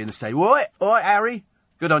to Harry and they say, Oi, Harry.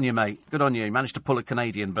 Good on you, mate. Good on you. You managed to pull a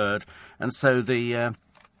Canadian bird. And so the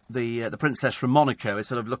princess from Monaco is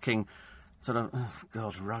sort of looking,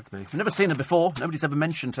 rugby. I've never seen her before. Nobody's ever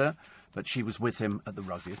mentioned her. But she was with him at the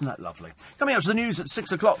rugby. Isn't that lovely? Coming up to the news at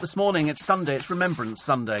 6 o'clock this morning. It's Sunday. It's Remembrance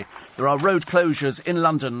Sunday. There are road closures in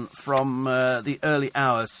London from the early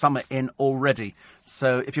hours. Some are in already.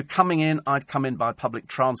 So if you're coming in, I'd come in by public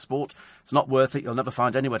transport. It's not worth it. You'll never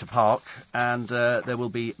find anywhere to park. And there will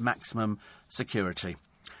be maximum security.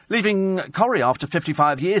 Leaving Corrie after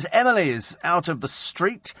 55 years, Emily is out of the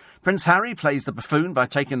street. Prince Harry plays the buffoon by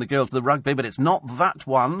taking the girl to the rugby, but it's not that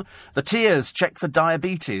one. The tears check for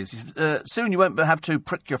diabetes. Soon you won't have to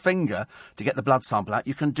prick your finger to get the blood sample out.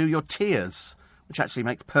 You can do your tears, which actually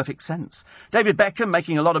makes perfect sense. David Beckham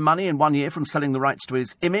making a lot of money in 1 year from selling the rights to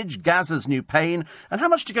his image. Gazza's new pain. And how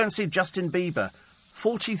much to go and see Justin Bieber?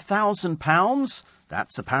 £40,000?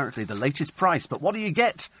 That's apparently the latest price. But what do you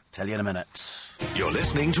get? Tell you in a minute. You're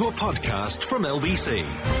listening to a podcast from LBC.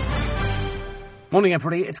 Morning,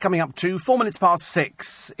 everybody. It's coming up to 4 minutes past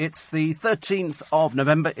 6. It's the 13th of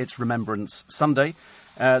November. It's Remembrance Sunday.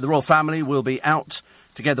 The royal family will be out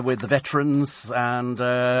together with the veterans and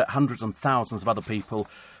hundreds and thousands of other people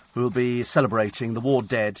who will be celebrating the war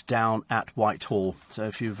dead down at Whitehall. So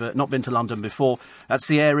if you've not been to London before, that's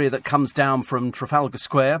the area that comes down from Trafalgar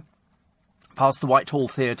Square, past the Whitehall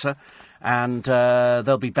Theatre, and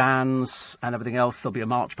there'll be bands and everything else. There'll be a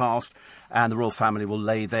march past, and the royal family will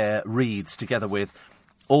lay their wreaths together with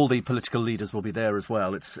all the political leaders will be there as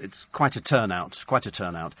well. It's quite a turnout,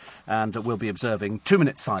 and we'll be observing 2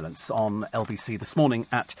 minutes silence on LBC this morning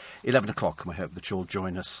at 11 o'clock, and we hope that you'll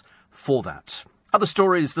join us for that. Other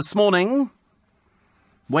stories this morning.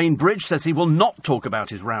 Wayne Bridge says he will not talk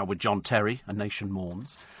about his row with John Terry. A nation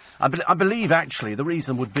mourns. I believe, actually, the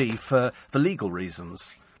reason would be for legal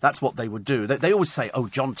reasons. That's what they would do. They always say, oh,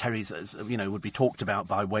 John Terry's, would be talked about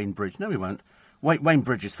by Wayne Bridge. No, he won't. Wayne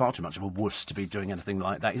Bridge is far too much of a wuss to be doing anything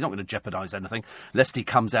like that. He's not going to jeopardise anything, lest he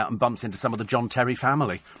comes out and bumps into some of the John Terry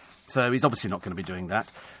family. So he's obviously not going to be doing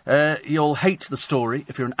that. You'll hate the story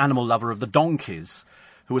if you're an animal lover of the donkeys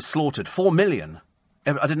who were slaughtered. 4 million.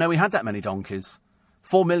 I didn't know we had that many donkeys.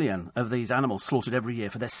 4 million of these animals slaughtered every year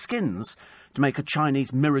for their skins to make a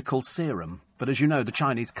Chinese miracle serum. But as you know, the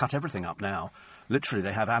Chinese cut everything up now. Literally,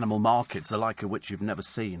 they have animal markets, the like of which you've never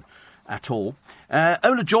seen at all.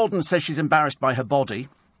 Ola Jordan says she's embarrassed by her body.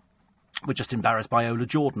 We're just embarrassed by Ola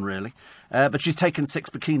Jordan, really. But she's taken 6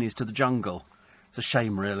 bikinis to the jungle. It's a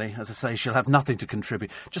shame, really. As I say, she'll have nothing to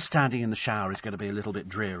contribute. Just standing in the shower is going to be a little bit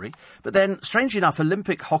dreary. But then, strangely enough,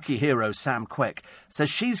 Olympic hockey hero Sam Quek says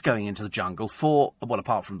she's going into the jungle for, well,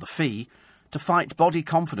 apart from the fee, to fight body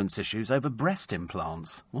confidence issues over breast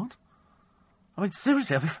implants. What? I mean,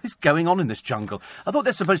 seriously, what's going on in this jungle? I thought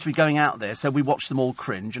they're supposed to be going out there so we watch them all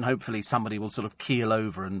cringe and hopefully somebody will sort of keel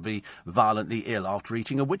over and be violently ill after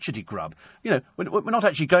eating a witchetty grub. You know, we're not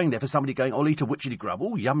actually going there for somebody going, I'll eat a witchetty grub.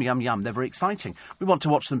 Oh, yum, yum, yum. They're very exciting. We want to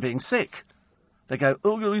watch them being sick. They go,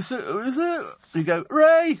 oh, you're sick. You go,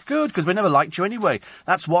 hooray, good, because we never liked you anyway.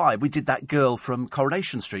 That's why we did that girl from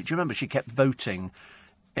Coronation Street. Do you remember? She kept voting.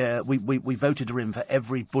 We voted her in for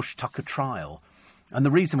every Bush Tucker trial. And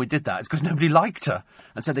the reason we did that is because nobody liked her.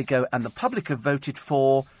 And so they go, and the public have voted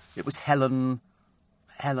for, it was Helen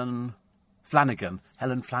Flanagan,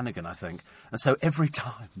 I think. And so every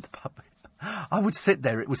time the public, I would sit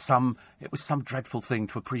there, it was some dreadful thing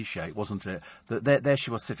to appreciate, wasn't it? That there she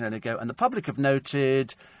was sitting there and go, and the public have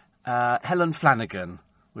noted Helen Flanagan.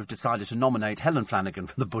 We've decided to nominate Helen Flanagan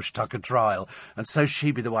for the Bush Tucker trial. And so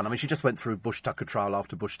she'd be the one. I mean, she just went through Bush Tucker trial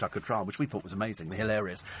after Bush Tucker trial, which we thought was amazingly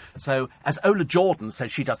hilarious. So, as Ola Jordan says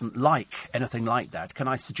she doesn't like anything like that, can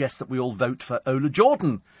I suggest that we all vote for Ola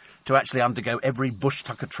Jordan to actually undergo every Bush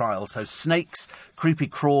Tucker trial? So let's creepy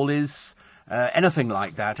crawlies, anything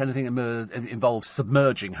like that, anything that involves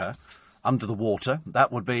submerging her under the water,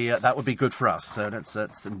 that would be good for us. So let's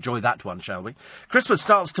enjoy that one, shall we? Christmas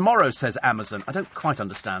starts tomorrow, says Amazon. I don't quite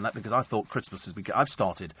understand that because I thought Christmas is I've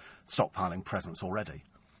started stockpiling presents already.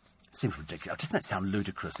 It seems ridiculous. Doesn't that sound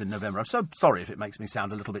ludicrous in November? I'm so sorry if it makes me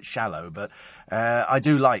sound a little bit shallow, but I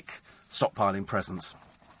do like stockpiling presents.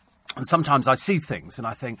 And sometimes I see things and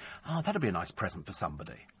I think, oh, that'd be a nice present for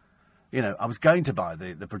somebody. You know, I was going to buy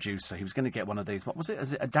the producer. He was going to get one of these. What was it?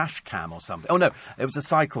 Is it a dash cam or something? Oh, no, it was a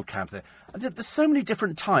cycle cam. There's so many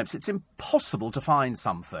different types. It's impossible to find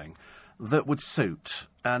something that would suit.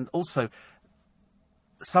 And also,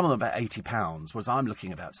 some of them about £80, whereas I'm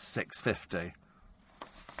looking about £6.50.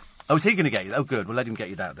 Oh, is he going to get you? Oh, good. We'll let him get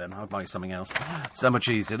you that then. I'll buy you something else. So much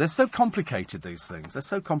easier. They're so complicated, these things. They're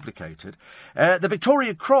so complicated. The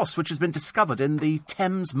Victoria Cross, which has been discovered in the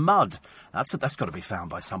Thames mud. That's got to be found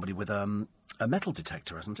by somebody with a metal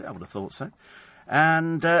detector, hasn't it? I would have thought so.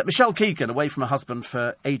 And Michelle Keegan, away from her husband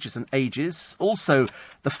for ages and ages. Also,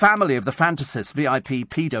 the family of the Fantasist VIP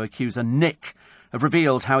pedo accuser Nick have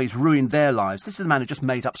revealed how he's ruined their lives. This is the man who just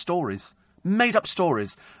made up stories. Made up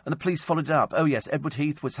stories, and the police followed it up. Oh, yes, Edward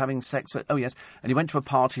Heath was having sex with... Oh, yes, and he went to a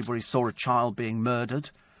party where he saw a child being murdered.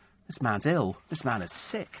 This man's ill. This man is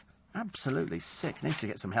sick. Absolutely sick. Needs to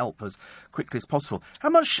get some help as quickly as possible. How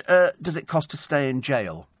much does it cost to stay in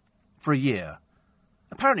jail for a year?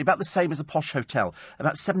 Apparently about the same as a posh hotel.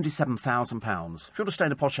 About £77,000. If you want to stay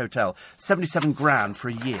in a posh hotel, 77 grand for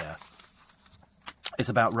a year is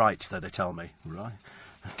about right, so they tell me. Right.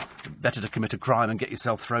 Better to commit a crime and get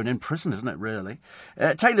yourself thrown in prison, isn't it, really?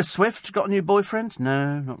 Taylor Swift got a new boyfriend?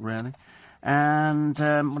 No, not really. And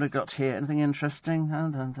what have I got here? Anything interesting?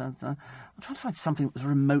 I'm trying to find something that was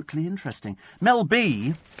remotely interesting. Mel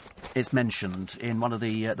B is mentioned in one of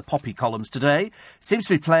the Poppy columns today. Seems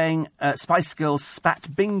to be playing Spice Girls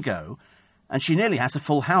Spat Bingo, and she nearly has a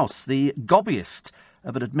full house. The gobbiest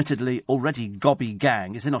of an admittedly already gobby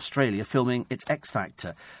gang is in Australia filming its X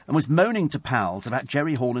Factor and was moaning to pals about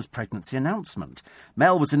Jerry Horner's pregnancy announcement.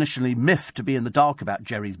 Mel was initially miffed to be in the dark about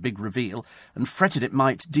Jerry's big reveal and fretted it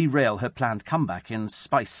might derail her planned comeback in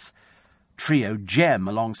Spice trio Gem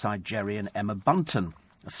alongside Jerry and Emma Bunton.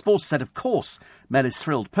 Sports said, of course, Mel is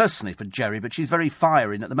thrilled personally for Jerry, but she's very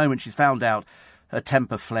fiery, and at the moment she's found out her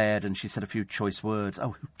temper flared and she said a few choice words.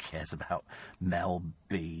 Oh, who cares about Mel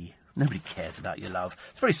B? Nobody cares about your love.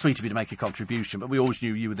 It's very sweet of you to make a contribution, but we always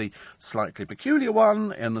knew you were the slightly peculiar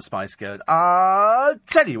one in the Spice Girls. I'll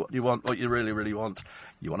tell you what you want, what you really, really want.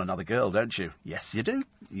 You want another girl, don't you? Yes, you do.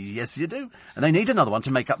 Yes, you do. And they need another one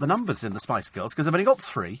to make up the numbers in the Spice Girls, because they've only got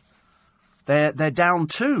 3. They're down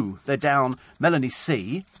 2. They're down Melanie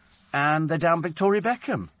C, and they're down Victoria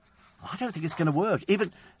Beckham. I don't think it's going to work.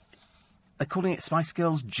 Even... they're calling it Spice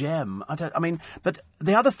Girls Gem. But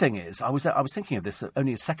the other thing is, I was thinking of this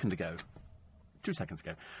only a second ago. 2 seconds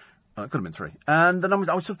ago. It could have been 3. And then I was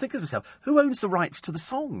sort of thinking to myself, who owns the rights to the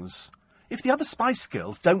songs? If the other Spice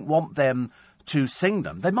Girls don't want them to sing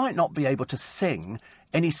them, they might not be able to sing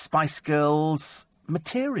any Spice Girls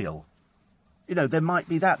material. You know, there might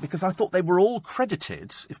be that, because I thought they were all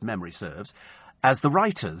credited, if memory serves, as the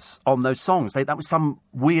writers on those songs. That was some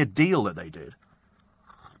weird deal that they did.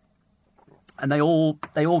 And they all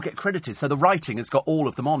get credited. So the writing has got all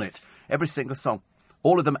of them on it. Every single song.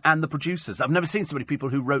 All of them and the producers. I've never seen so many people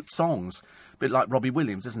who wrote songs. A bit like Robbie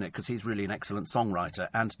Williams, isn't it? Because he's really an excellent songwriter.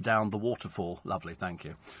 And Down the Waterfall. Lovely, thank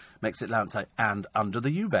you. Makes it loud and say, and Under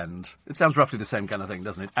the U-Bend. It sounds roughly the same kind of thing,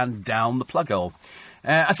 doesn't it? And Down the Plug-Hole.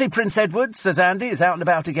 I see Prince Edward, says Andy, is out and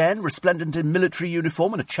about again, resplendent in military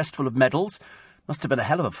uniform and a chest full of medals. Must have been a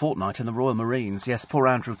hell of a fortnight in the Royal Marines. Yes, poor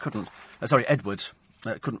Andrew couldn't... Edward...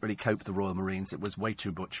 couldn't really cope with the Royal Marines. It was way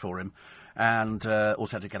too butch for him. And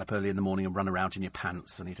also had to get up early in the morning and run around in your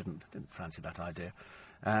pants, and he didn't fancy that idea.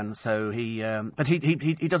 And so he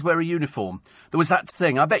does wear a uniform. There was that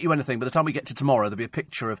thing, I bet you anything, by the time we get to tomorrow, there'll be a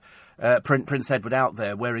picture of Prince Edward out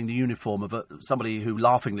there wearing the uniform of somebody who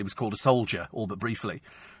laughingly was called a soldier, all but briefly.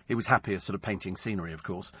 He was happy as sort of painting scenery, of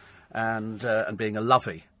course, and being a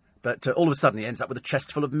lovey. But all of a sudden he ends up with a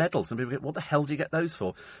chest full of medals. And people go, what the hell do you get those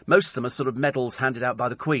for? Most of them are sort of medals handed out by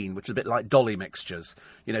the Queen, which is a bit like dolly mixtures.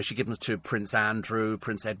 You know, she gives them to Prince Andrew,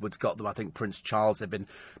 Prince Edward's got them, I think Prince Charles, they've been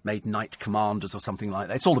made knight commanders or something like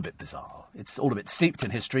that. It's all a bit bizarre. It's all a bit steeped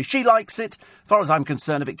in history. She likes it. As far as I'm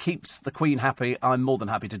concerned, if it keeps the Queen happy, I'm more than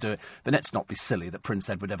happy to do it. But let's not be silly that Prince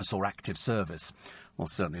Edward ever saw active service. Well,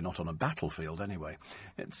 certainly not on a battlefield, anyway.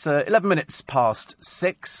 It's 11 minutes past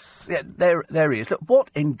 6. Yeah, there he is. Look, what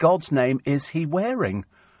in God's name is he wearing?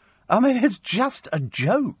 I mean, it's just a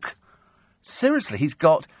joke. Seriously, he's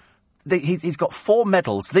got 4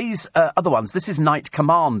 medals. These other ones, this is Knight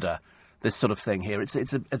Commander, this sort of thing here. It's a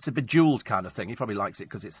bejewelled kind of thing. He probably likes it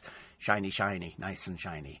because it's shiny, nice and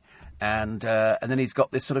shiny. And then he's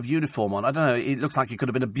got this sort of uniform on. I don't know, it looks like he could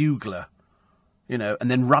have been a bugler. You know,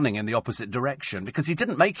 and then running in the opposite direction, because he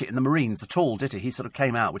didn't make it in the Marines at all, did he? He sort of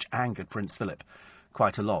came out, which angered Prince Philip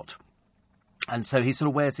quite a lot. And so he sort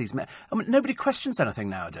of wears these... nobody questions anything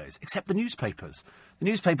nowadays, except the newspapers. The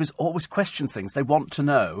newspapers always question things. They want to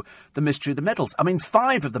know the mystery of the medals.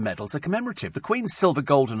 5 of the medals are commemorative. The Queen's Silver,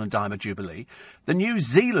 Golden and Diamond Jubilee, the New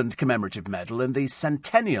Zealand commemorative medal, and the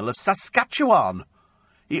Centennial of Saskatchewan.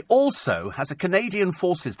 He also has a Canadian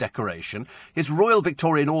Forces decoration, his Royal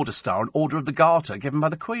Victorian Order Star and Order of the Garter given by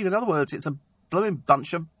the Queen. In other words, it's a blooming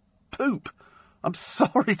bunch of poop. I'm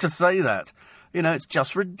sorry to say that. You know, it's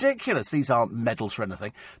just ridiculous. These aren't medals for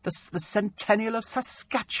anything. The Centennial of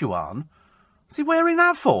Saskatchewan? What's he wearing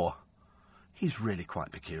that for? He's really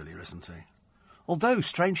quite peculiar, isn't he? Although,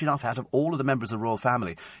 strange enough, out of all of the members of the royal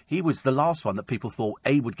family, he was the last one that people thought,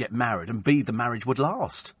 A, would get married, and B, the marriage would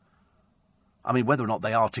last. Whether or not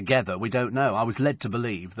they are together, we don't know. I was led to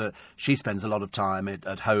believe that she spends a lot of time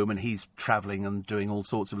at home and he's travelling and doing all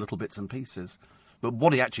sorts of little bits and pieces. But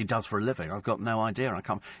what he actually does for a living, I've got no idea. In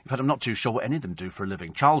fact, I'm not too sure what any of them do for a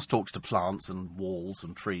living. Charles talks to plants and walls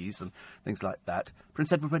and trees and things like that.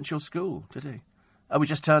 Prince Edward went to your school, did he? Oh, we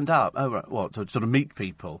just turned up. Oh, right. What, to sort of meet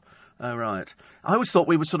people? Oh, right. I always thought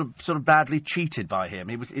we were sort of badly cheated by him.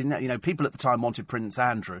 He was, people at the time wanted Prince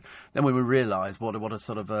Andrew. Then when we realised what a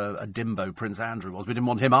sort of a dimbo Prince Andrew was, we didn't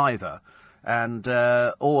want him either. And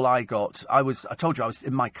all I got, I told you I was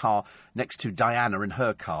in my car next to Diana in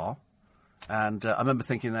her car. And I remember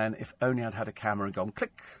thinking then, if only I'd had a camera and gone,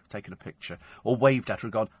 click, taken a picture, or waved at her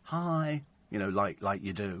and gone, hi, like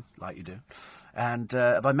you do. And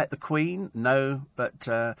have I met the Queen? No, but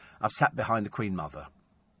I've sat behind the Queen Mother.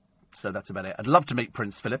 So that's about it. I'd love to meet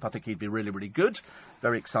Prince Philip. I think he'd be really, really good.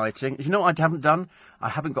 Very exciting. You know what I haven't done? I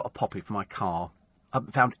haven't got a poppy for my car. I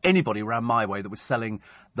haven't found anybody around my way that was selling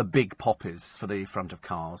the big poppies for the front of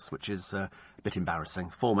cars, which is a bit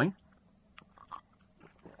embarrassing for me.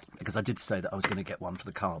 Because I did say that I was going to get one for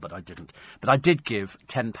the car, but I didn't. But I did give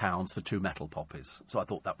 £10 for 2 metal poppies, so I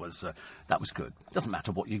thought that was good. Doesn't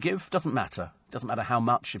matter what you give. Doesn't matter how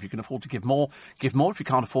much. If you can afford to give more, give more. If you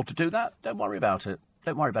can't afford to do that, don't worry about it.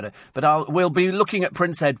 But we'll be looking at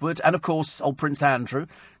Prince Edward and, of course, old Prince Andrew,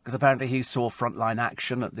 because apparently he saw frontline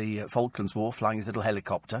action at the Falklands War, flying his little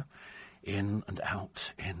helicopter in and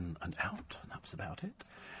out. That was about it.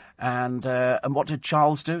 And what did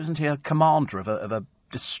Charles do? Isn't he a commander of a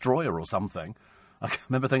destroyer or something? I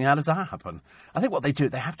remember thinking, how does that happen? I think what they do,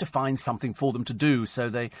 they have to find something for them to do. So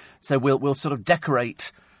we'll sort of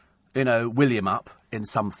decorate, William up in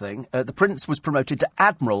something. The Prince was promoted to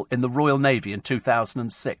Admiral in the Royal Navy in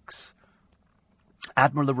 2006.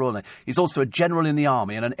 Admiral of the Royal Navy. He's also a General in the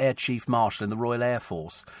Army and an Air Chief Marshal in the Royal Air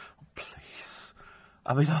Force. Oh, please.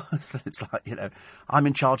 I mean, it's like, I'm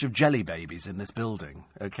in charge of jelly babies in this building,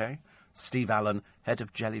 OK? Steve Allen, head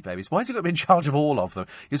of jelly babies. Why has he got to be in charge of all of them?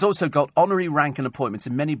 He's also got honorary rank and appointments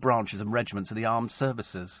in many branches and regiments of the armed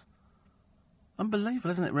services.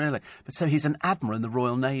 Unbelievable, isn't it, really? But so he's an admiral in the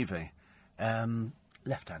Royal Navy.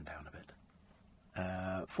 Left hand down a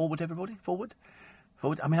bit. Forward, everybody. Forward.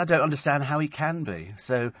 I mean, I don't understand how he can be.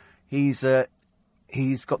 So he's got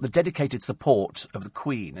the dedicated support of the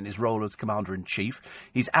Queen in his role as Commander-in-Chief.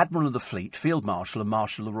 He's Admiral of the Fleet, Field Marshal and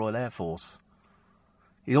Marshal of the Royal Air Force.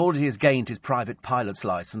 He already has gained his private pilot's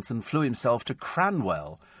licence and flew himself to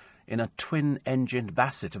Cranwell in a twin-engined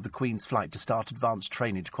Bassett of the Queen's flight to start advanced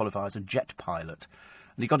training to qualify as a jet pilot.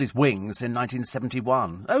 And he got his wings in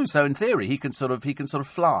 1971. Oh, so in theory he can sort of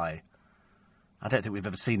fly. I don't think we've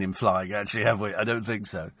ever seen him flying, actually, have we? I don't think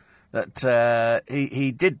so. But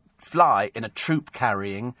he did fly in a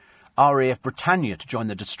troop-carrying RAF Britannia to join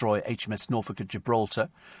the destroyer HMS Norfolk at Gibraltar,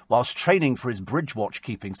 whilst training for his bridge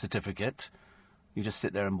watch-keeping certificate. You just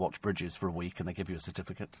sit there and watch bridges for a week and they give you a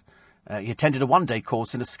certificate. He attended a one-day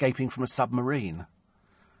course in escaping from a submarine.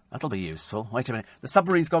 That'll be useful. Wait a minute. The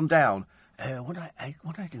submarine's gone down. What do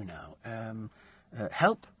I do now?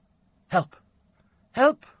 Help?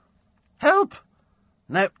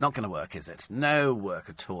 Nope, not going to work, is it? No work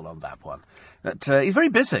at all on that one. But he's very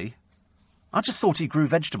busy. I just thought he grew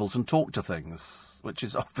vegetables and talked to things, which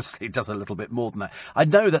is obviously does a little bit more than that. I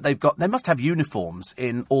know that they must have uniforms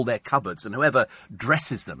in all their cupboards, and whoever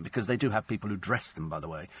dresses them, because they do have people who dress them, by the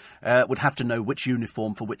way, would have to know which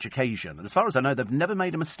uniform for which occasion. And as far as I know, they've never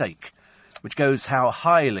made a mistake, which goes how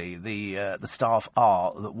highly the staff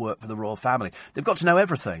are that work for the royal family. They've got to know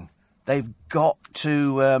everything. They've got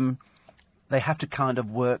to, they have to kind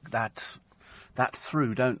of work that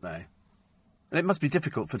through, don't they? And it must be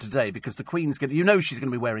difficult for today because the Queen's going to... she's going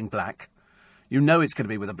to be wearing black. It's going to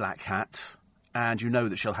be with a black hat. And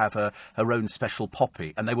that she'll have her own special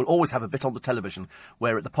poppy. And they will always have a bit on the television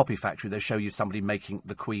where at the poppy factory they show you somebody making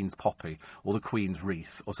the Queen's poppy or the Queen's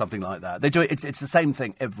wreath or something like that. They do it. It's the same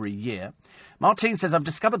thing every year. Martine says, I've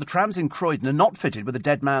discovered the trams in Croydon are not fitted with a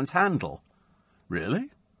dead man's handle. Really?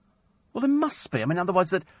 Well, there must be. I mean,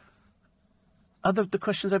 otherwise the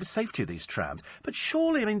questions over safety of these trams. But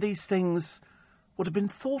surely, I mean, these things would have been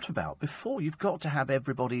thought about before. You've got to have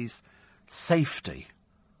everybody's safety.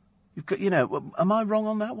 You've got, am I wrong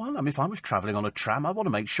on that one? I mean, if I was travelling on a tram, I want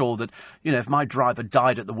to make sure that, if my driver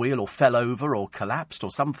died at the wheel or fell over or collapsed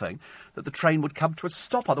or something, that the train would come to a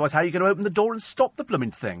stop. Otherwise, how are you going to open the door and stop the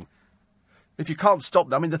blooming thing? If you can't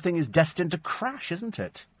stop, I mean, the thing is destined to crash, isn't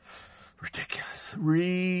it? Ridiculous.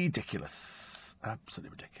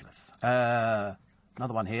 Absolutely ridiculous.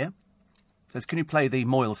 Another one here. Says, can you play the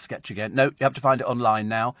Moyle sketch again? No, you have to find it online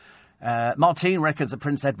now. Martine reckons that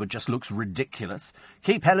Prince Edward just looks ridiculous.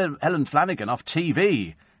 Keep Helen Flanagan off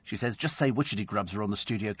TV. She says, just say Witchetty Grubs are on the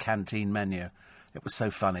studio canteen menu. It was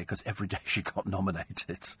so funny because every day she got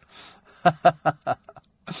nominated. I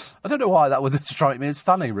don't know why that would strike me as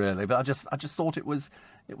funny, really, but I just thought it was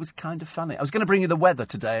kind of funny. I was going to bring you the weather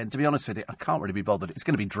today, and to be honest with you, I can't really be bothered. It's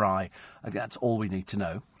going to be dry. I think that's all we need to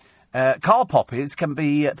know. Car poppies can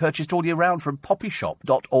be purchased all year round from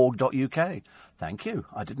poppyshop.org.uk. Thank you.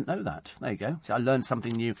 I didn't know that. There you go. So I learn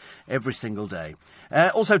something new every single day.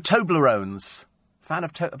 Also, Toblerones. Fan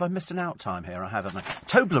of have I missed an out time here? I haven't.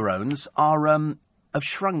 Toblerones are have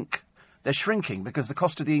shrunk. They're shrinking because the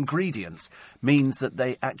cost of the ingredients means that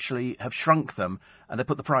they actually have shrunk them and they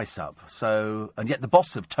put the price up. So, and yet the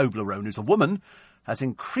boss of Toblerone, who's a woman, has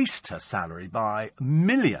increased her salary by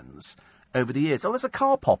millions over the years. Oh, there's a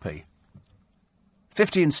car poppy.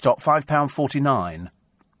 50 in stock, £5.49.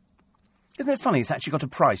 Isn't it funny? It's actually got a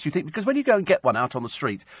price. You think, because when you go and get one out on the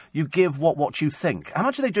street, you give what you think. How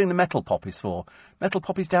much are they doing the metal poppies for? Metal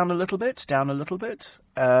poppies down a little bit.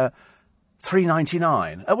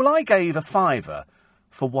 $3.99. Oh, well, I gave a £5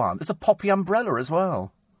 for one. There's a poppy umbrella as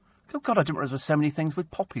well. Oh, God, I didn't realise there were so many things with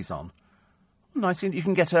poppies on. Nice. You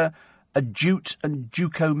can get a jute and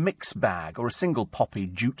Juco mix bag, or a single poppy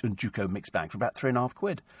jute and Juco mix bag for about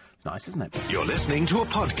 £3.50. It's nice, isn't it? You're listening to a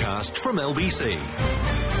podcast from LBC.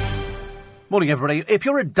 Morning, everybody. If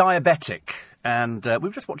you're a diabetic, and we were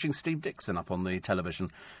just watching Steve Dixon up on the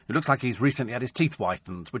television, it looks like he's recently had his teeth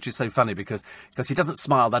whitened, which is so funny because he doesn't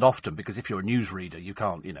smile that often. Because if you're a newsreader, you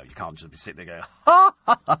can't just be sitting there going, ha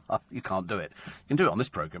ha ha ha. You can't do it. You can do it on this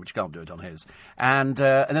programme, but you can't do it on his. And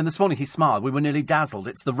then this morning he smiled. We were nearly dazzled.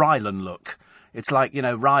 It's the Rylan look. It's like,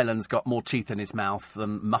 Ryland's got more teeth in his mouth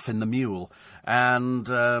than Muffin the Mule. And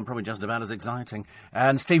probably just about as exciting.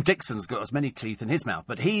 And Steve Dixon's got as many teeth in his mouth.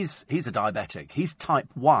 But he's a diabetic. He's type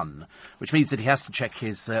 1, which means that he has to check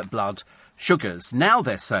his blood sugars. Now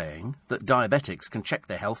they're saying that diabetics can check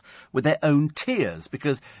their health with their own tears,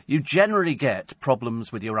 because you generally get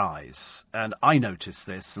problems with your eyes. And I notice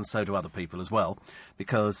this, and so do other people as well,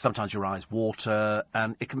 because sometimes your eyes water,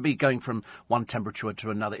 and it can be going from one temperature to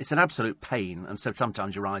another. It's an absolute pain, and so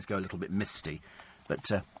sometimes your eyes go a little bit misty. But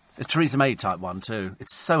it's Theresa May type 1 too.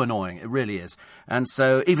 It's so annoying, it really is. And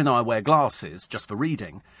so even though I wear glasses just for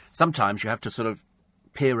reading, sometimes you have to sort of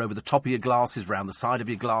peer over the top of your glasses, round the side of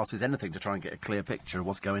your glasses, anything to try and get a clear picture of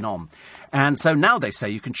what's going on. And so now they say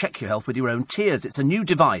you can check your health with your own tears. It's a new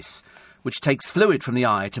device which takes fluid from the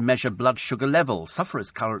eye to measure blood sugar levels.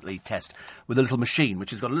 Sufferers currently test with a little machine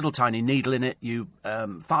which has got a little tiny needle in it. You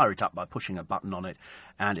fire it up by pushing a button on it,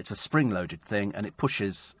 and it's a spring-loaded thing, and it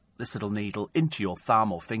pushes this little needle into your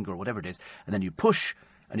thumb or finger or whatever it is, and then you push,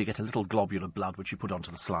 and you get a little globule of blood which you put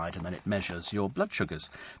onto the slide, and then it measures your blood sugars.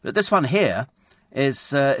 But this one here is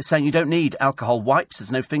saying you don't need alcohol wipes,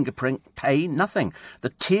 there's no fingerprint pain, nothing. The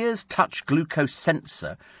Tears Touch glucose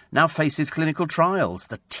sensor now faces clinical trials.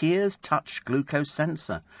 The Tears Touch glucose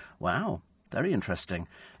sensor. Wow, very interesting.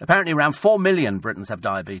 Apparently around 4 million Britons have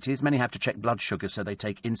diabetes. Many have to check blood sugar so they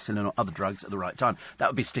take insulin or other drugs at the right time. That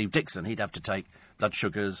would be Steve Dixon. He'd have to take blood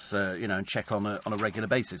sugars, and check on a regular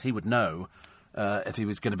basis. He would know if he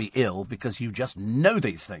was going to be ill, because you just know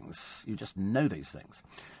these things.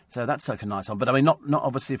 So that's like a nice one. But I mean, not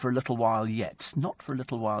obviously for a little while yet.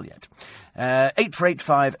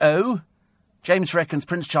 84850. James reckons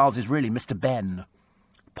Prince Charles is really Mr. Ben,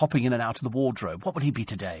 popping in and out of the wardrobe. What would he be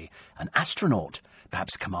today? An astronaut?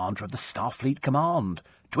 Perhaps commander of the Starfleet Command?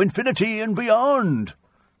 To infinity and beyond?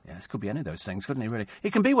 Yeah, this could be any of those things, couldn't he, really? He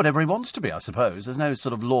can be whatever he wants to be, I suppose. There's no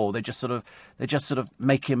sort of law. They just sort of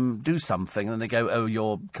make him do something, and then they go, oh,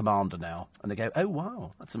 you're commander now. And they go, oh,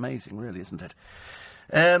 wow, that's amazing, really, isn't it?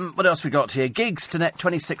 What else we got here? Gigs to net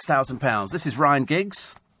 £26,000. This is Ryan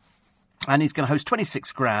Giggs, and he's going to host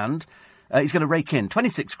 26 grand. He's going to rake in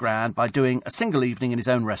 26 grand by doing a single evening in his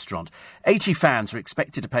own restaurant. 80 fans are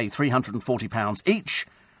expected to pay £340 each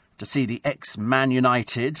to see the ex-Man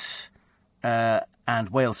United and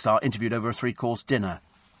Wales star interviewed over a 3-course dinner.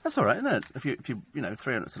 That's all right, isn't it? If you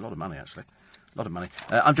 300, it's a lot of money, actually. A lot of money.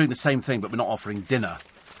 I'm doing the same thing, but we're not offering dinner,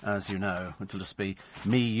 as you know. It'll just be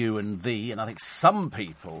me, you and thee, and I think some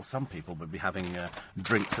people will be having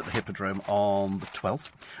drinks at the Hippodrome on the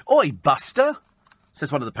 12th. Oi, Buster, says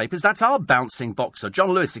one of the papers. That's our bouncing boxer.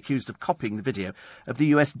 John Lewis accused of copying the video of the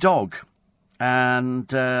US dog. And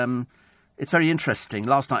it's very interesting.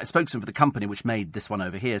 Last night, a spokesman for the company which made this one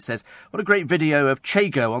over here says, what a great video of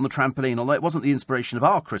Chago on the trampoline. Although it wasn't the inspiration of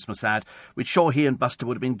our Christmas ad, we're sure he and Buster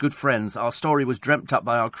would have been good friends. Our story was dreamt up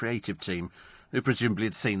by our creative team, who presumably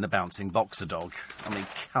had seen the bouncing boxer dog. I mean,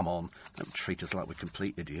 come on. Don't treat us like we're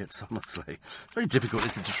complete idiots, honestly. It's very difficult,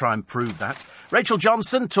 isn't it, to try and prove that. Rachel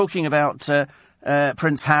Johnson talking about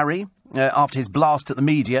Prince Harry after his blast at the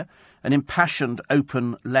media, an impassioned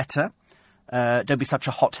open letter. Don't be such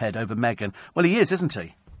a hothead over Meghan. Well, he is, isn't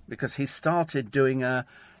he? Because he started doing...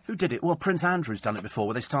 who did it? Well, Prince Andrew's done it before,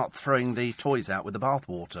 where they start throwing the toys out with the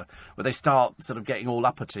bathwater, where they start sort of getting all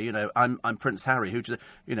uppity, I'm Prince Harry, who,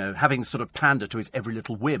 having sort of pander to his every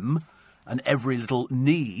little whim and every little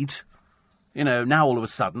need, You know, now all of a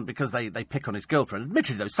sudden, because they pick on his girlfriend,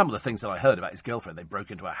 admittedly, though, some of the things that I heard about his girlfriend, they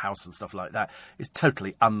broke into her house and stuff like that, is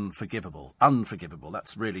totally unforgivable. Unforgivable.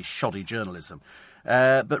 That's really shoddy journalism.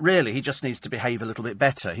 But really, he just needs to behave a little bit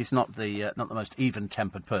better. He's not the most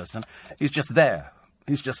even-tempered person. He's just there.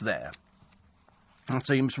 He's just there. And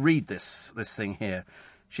so you must read this thing here.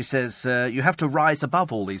 She says, you have to rise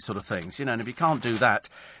above all these sort of things, you know, and if you can't do that,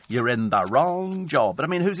 you're in the wrong job. But, I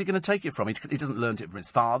mean, who's he going to take it from? He doesn't learn it from his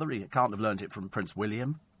father. He can't have learned it from Prince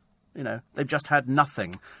William. You know, they've just had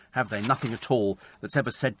nothing, have they? Nothing at all that's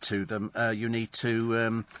ever said to them, you need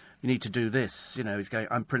to do this. You know, he's going,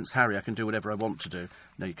 I'm Prince Harry, I can do whatever I want to do.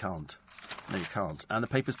 No, you can't. No, you can't. And the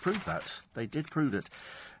papers proved that. They did prove it.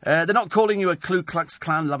 They're not calling you a Ku Klux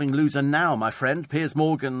Klan-loving loser now, my friend. Piers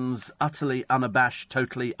Morgan's utterly unabashed,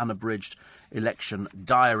 totally unabridged election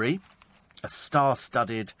diary. A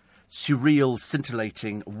star-studded, surreal,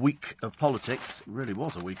 scintillating week of politics. It really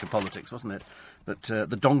was a week of politics, wasn't it? But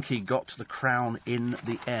the donkey got the crown in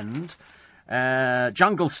the end.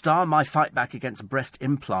 Jungle Star, my fight back against breast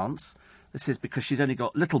implants. This is because she's only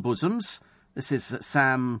got little bosoms. This is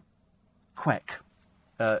Sam Queck.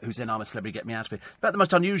 Who's in I'm a Celebrity, Get Me Out of Here. About the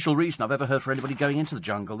most unusual reason I've ever heard for anybody going into the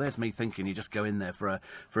jungle. There's me thinking you just go in there for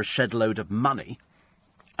a shed load of money.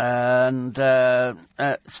 And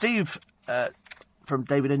Steve from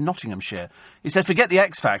David in Nottinghamshire, he said, forget the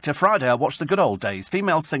X Factor. Friday I watched The Good Old Days.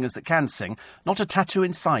 Female singers that can sing. Not a tattoo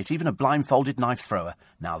in sight, even a blindfolded knife thrower.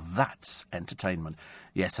 Now that's entertainment.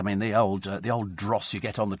 Yes, I mean, the old dross you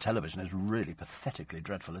get on the television is really pathetically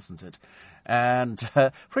dreadful, isn't it? And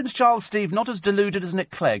Prince Charles, Steve, not as deluded as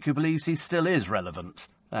Nick Clegg, who believes he still is relevant.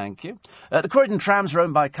 Thank you. The Croydon trams are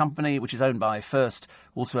owned by a company which is owned by First,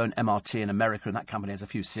 also own MRT in America, and that company has a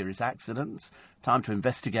few serious accidents. Time to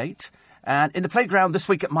investigate. And in the playground this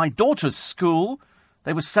week at my daughter's school,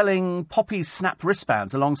 they were selling Poppies Snap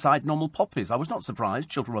wristbands alongside normal Poppies. I was not surprised.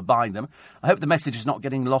 Children were buying them. I hope the message is not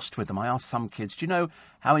getting lost with them. I asked some kids, do you know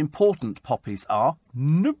how important Poppies are?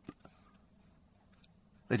 Nope.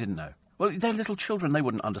 They didn't know. Well, they're little children. They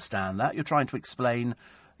wouldn't understand that. You're trying to explain,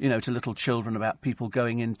 you know, to little children about people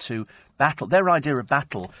going into battle. Their idea of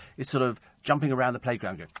battle is sort of jumping around the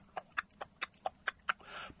playground going...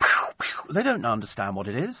 They don't understand what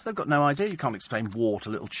it is. They've got no idea. You can't explain war to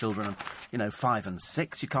little children, you know, 5 and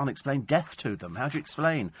 6. You can't explain death to them. How do you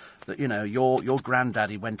explain that, you know, your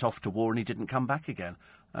granddaddy went off to war and he didn't come back again?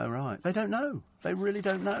 Oh, right. They don't know. They really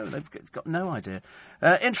don't know. They've got no idea.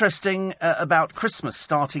 Interesting about Christmas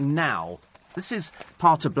starting now. This is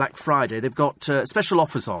part of Black Friday. They've got special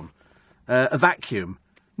offers on. A vacuum.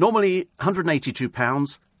 Normally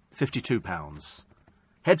 £182, £52.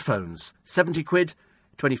 Headphones, 70 quid.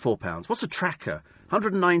 £24. What's a tracker?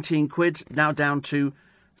 119 quid, now down to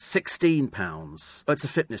 £16. Oh, it's a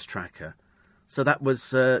fitness tracker. So that was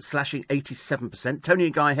slashing 87%. Tony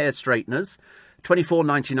and Guy hair straighteners,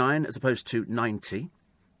 $24.99 as opposed to $90.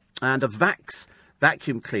 And a Vax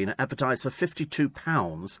vacuum cleaner advertised for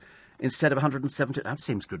 £52 instead of £170. That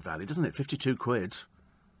seems good value, doesn't it? 52 quid.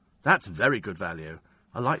 That's very good value.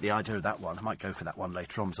 I like the idea of that one. I might go for that one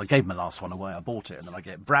later on. Because I gave my last one away. I bought it and then I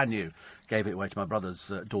get it brand new. Gave it away to my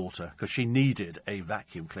brother's daughter because she needed a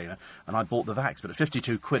vacuum cleaner. And I bought the Vax. But at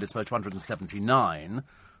 52 quid, it's about 179.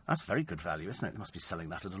 That's very good value, isn't it? They must be selling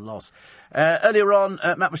that at a loss. Earlier on,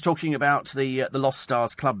 Matt was talking about the Lost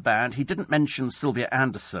Stars Club Band. He didn't mention Sylvia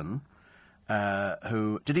Anderson.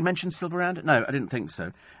 Did he mention Sylvia Anderson? No, I didn't think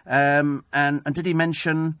so. And did he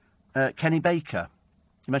mention Kenny Baker?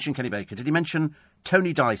 He mentioned Kenny Baker. Did he mention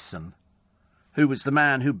Tony Dyson, who was the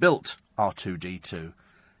man who built R2-D2?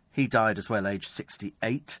 He died as well, aged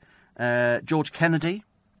 68. George Kennedy?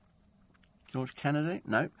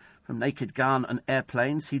 No. From Naked Gun and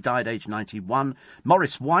Airplanes. He died aged 91.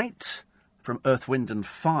 Maurice White from Earth, Wind and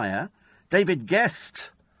Fire. David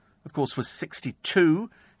Guest, of course, was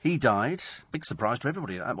 62. He died. Big surprise to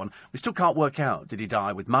everybody, that one. We still can't work out, did he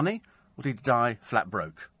die with money or did he die flat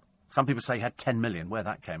broke? Some people say he had 10 million. Where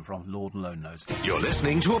that came from, Lord alone knows. You're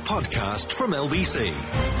listening to a podcast from LBC.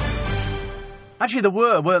 Actually,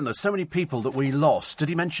 weren't there, so many people that we lost. Did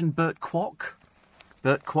he mention Bert Kwok?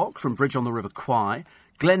 Bert Kwok from Bridge on the River Kwai.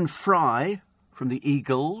 Glenn Fry from the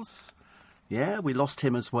Eagles. Yeah, we lost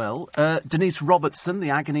him as well. Denise Robertson, the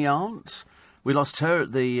Agony Aunt. We lost her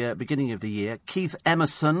at the beginning of the year. Keith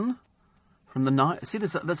Emerson from the night. See,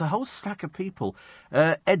 there's a whole stack of people.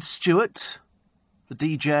 Ed Stewart, the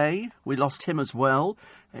DJ, we lost him as well.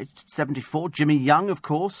 74. Jimmy Young, of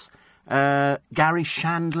course. Gary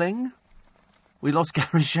Shandling. We lost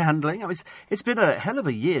Gary Shandling. I mean, it's been a hell of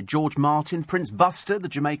a year. George Martin, Prince Buster, the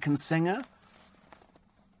Jamaican singer.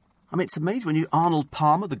 I mean, it's amazing when Arnold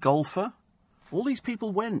Palmer, the golfer. All these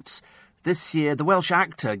people went. This year, the Welsh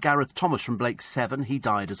actor Gareth Thomas from Blake 7, he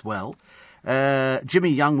died as well. Jimmy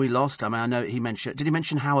Young we lost. I mean, I know he mentioned... Did he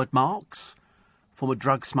mention Howard Marks? Former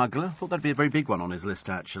drug smuggler. I thought that'd be a very big one on his list,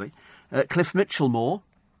 actually. Cliff Mitchellmore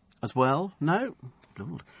as well. No?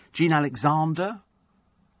 Lord. Jean Alexander.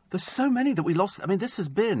 There's so many that we lost. I mean, this has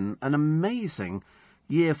been an amazing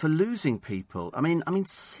year for losing people. I mean,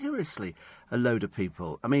 seriously, a load of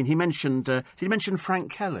people. I mean, he mentioned... did he mention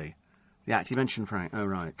Frank Kelly? Yeah, he mentioned Frank. Oh,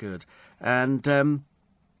 right, good. And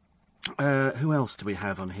who else do we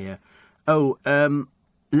have on here? Oh,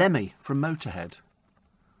 Lemmy from Motorhead.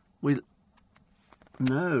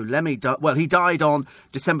 Lemmy died... Well, he died on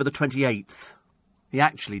December the 28th. He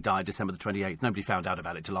actually died December the 28th. Nobody found out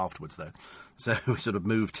about it till afterwards, though. So we sort of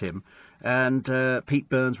moved him. And Pete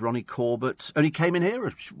Burns, Ronnie Corbett. Only came in here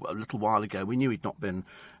a little while ago. We knew he'd not been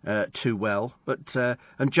too well. But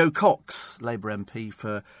and Joe Cox, Labour MP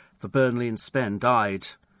for Burnley and Spen, died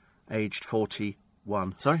aged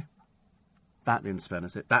 41. Sorry? Batley and Spen,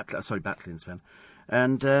 is it? Batley and Spen.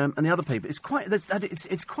 And the other people, it's quite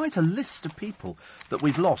a list of people that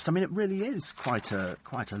we've lost. I mean, it really is quite a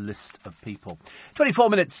list of people. 24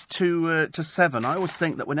 minutes to 7. I always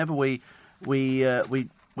think that whenever we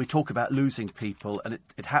talk about losing people, and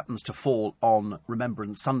it happens to fall on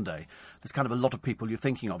Remembrance Sunday, there's kind of a lot of people you're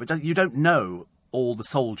thinking of. You don't know all the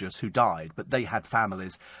soldiers who died, but they had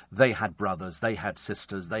families, they had brothers, they had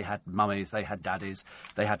sisters, they had mummies, they had daddies,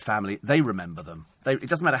 they had family. They remember them. It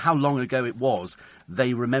doesn't matter how long ago it was,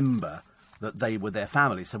 they remember that they were their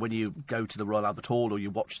family. So when you go to the Royal Albert Hall or you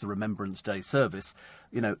watch the Remembrance Day service,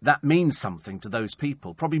 that means something to those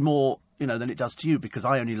people. Probably more, than it does to you, because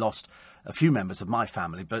I only lost a few members of my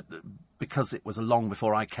family, but because it was long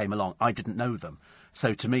before I came along, I didn't know them.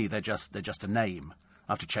 So to me, they're just a name.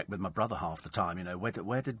 I have to check with my brother half the time,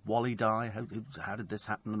 where did Wally die? How did this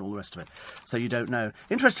happen? And all the rest of it. So you don't know.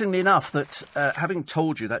 Interestingly enough, that having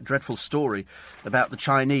told you that dreadful story about the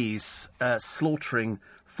Chinese slaughtering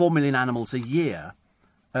 4 million animals a year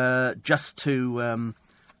just for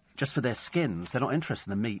their skins. They're not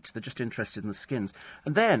interested in the meat. They're just interested in the skins.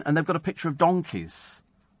 And they've got a picture of donkeys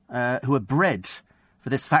who are bred for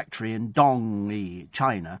this factory in Dongyi,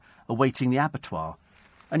 China, awaiting the abattoir.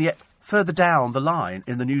 And yet... further down the line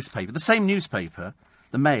in the newspaper, the same newspaper,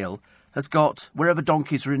 the Mail, has got, wherever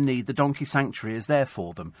donkeys are in need, the donkey sanctuary is there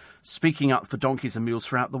for them, speaking up for donkeys and mules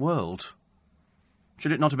throughout the world.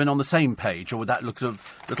 Should it not have been on the same page, or would that look a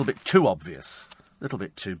little bit too obvious? A little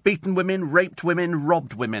bit too. Beaten women, raped women,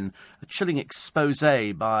 robbed women. A chilling expose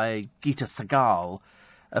by Geeta Sahgal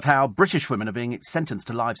of how British women are being sentenced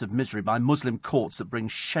to lives of misery by Muslim courts that bring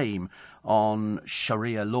shame on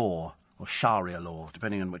Sharia law. Or Sharia law,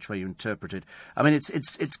 depending on which way you interpret it. I mean,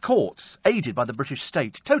 it's courts, aided by the British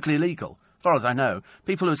state, totally illegal, as far as I know.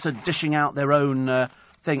 People who are sort of dishing out their own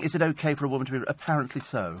thing. Is it okay for a woman to be... Apparently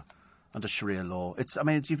so, under Sharia law.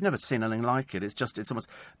 You've never seen anything like it. It's almost...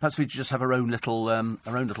 Perhaps we just have our own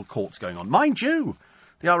little courts going on. Mind you,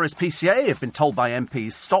 the RSPCA have been told by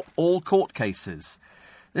MPs, stop all court cases.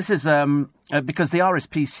 This is because the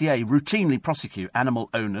RSPCA routinely prosecute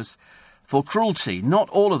animal owners for cruelty. Not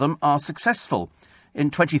all of them are successful.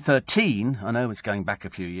 In 2013, I know it's going back a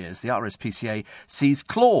few years, the RSPCA seized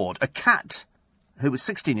Claude, a cat who was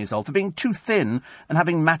 16 years old, for being too thin and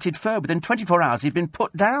having matted fur. Within 24 hours, he'd been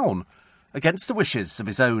put down, against the wishes of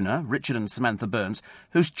his owner, Richard and Samantha Burns,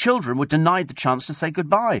 whose children were denied the chance to say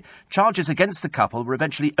goodbye. Charges against the couple were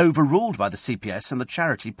eventually overruled by the CPS, and the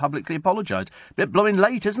charity publicly apologised. Bit blowing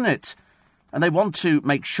late, isn't it? And they want to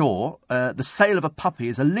make sure the sale of a puppy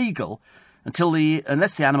is illegal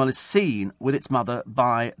unless the animal is seen with its mother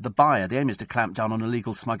by the buyer. The aim is to clamp down on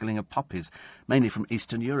illegal smuggling of puppies, mainly from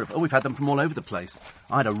Eastern Europe. Oh, we've had them from all over the place.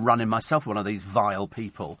 I had a run-in myself with one of these vile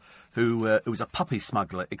people who was a puppy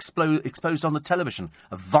smuggler, exposed on the television.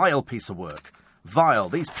 A vile piece of work. Vile.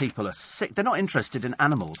 These people are sick. They're not interested in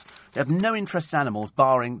animals. They have no interest in animals,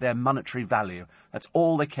 barring their monetary value. That's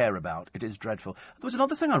all they care about. It is dreadful. There was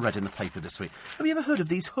another thing I read in the paper this week. Have you ever heard of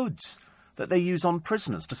these hoods that they use on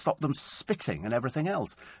prisoners to stop them spitting and everything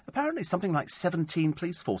else? Apparently something like 17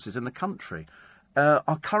 police forces in the country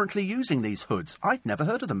are currently using these hoods. I'd never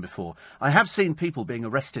heard of them before. I have seen people being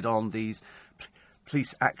arrested on these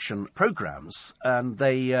police action programmes, and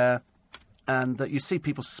that you see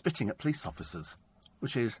people spitting at police officers,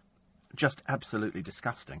 which is just absolutely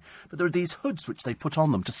disgusting. But there are these hoods which they put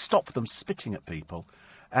on them to stop them spitting at people.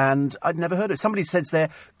 And I'd never heard of it. Somebody says they're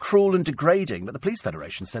cruel and degrading, but the Police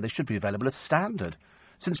Federation said they should be available as standard.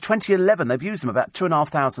 Since 2011, they've used them about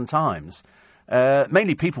 2,500 times.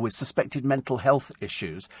 Mainly people with suspected mental health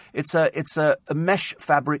issues. It's a mesh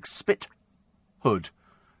fabric spit hood.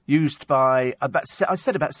 used by, about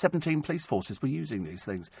 17 police forces were using these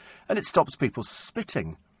things. And it stops people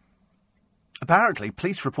spitting. Apparently,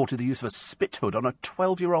 police reported the use of a spit hood on a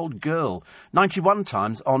 12-year-old girl, 91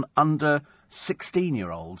 times on under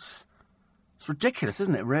 16-year-olds. It's ridiculous,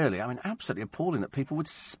 isn't it, really? I mean, absolutely appalling that people would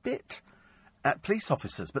spit at police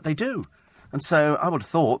officers, but they do. And so I would have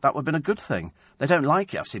thought that would have been a good thing. They don't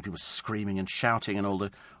like it. I've seen people screaming and shouting and all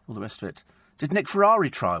the rest of it. Did Nick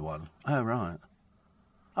Ferrari try one? Oh, right.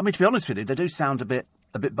 I mean, to be honest with you, they do sound a bit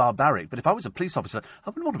barbaric, but if I was a police officer, I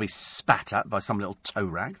wouldn't want to be spat at by some little tow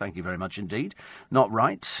rag. Thank you very much indeed. Not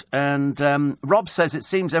right. And Rob says it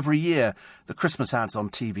seems every year the Christmas ads on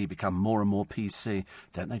TV become more and more PC.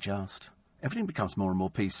 Don't they just? Everything becomes more and more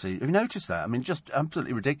PC. Have you noticed that? I mean, just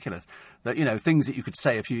absolutely ridiculous. That, things that you could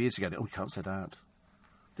say a few years ago, you can't say that.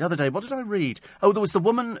 The other day, what did I read? Oh, there was the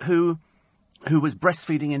woman who was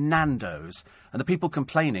breastfeeding in Nando's, and the people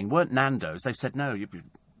complaining weren't Nando's. They've said, no, you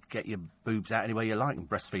get your boobs out any way you like and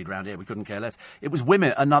breastfeed around here. We couldn't care less. It was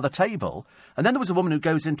women at another table. And then there was a woman who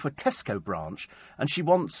goes into a Tesco branch, and she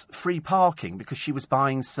wants free parking because she was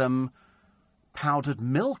buying some powdered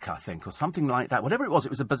milk, I think, or something like that. Whatever it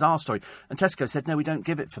was a bizarre story. And Tesco said, no, we don't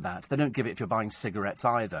give it for that. They don't give it if you're buying cigarettes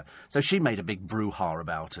either. So she made a big brouhaha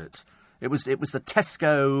about it. It was the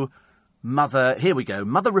Tesco mother. Here we go.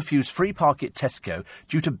 Mother refused free parking at Tesco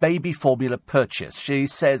due to baby formula purchase. She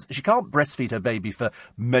says she can't breastfeed her baby for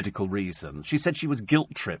medical reasons. She said she was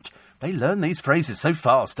guilt-tripped. They learn these phrases so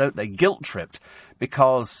fast, don't they? Guilt-tripped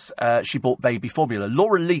because she bought baby formula.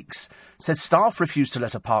 Laura Leeks says staff refused to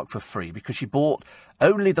let her park for free because she bought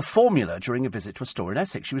only the formula during a visit to a store in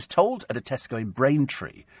Essex. She was told at a Tesco in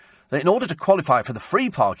Braintree that in order to qualify for the free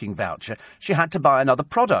parking voucher, she had to buy another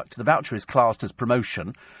product. The voucher is classed as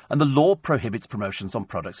promotion, and the law prohibits promotions on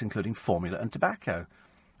products including formula and tobacco.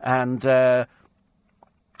 And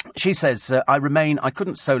she says, I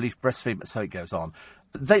couldn't solely breastfeed, but so it goes on.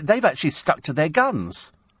 They've actually stuck to their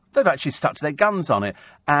guns. They've actually stuck to their guns on it.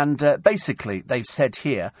 And basically, they've said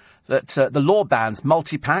here that the law bans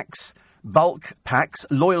multi-packs, bulk packs,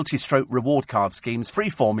 loyalty/reward card schemes, free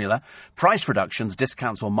formula, price reductions,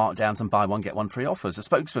 discounts or markdowns, and buy one, get one free offers. A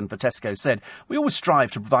spokesman for Tesco said, we always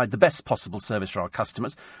strive to provide the best possible service for our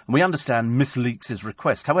customers, and we understand Miss Leeks'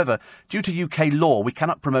 request. However, due to UK law, we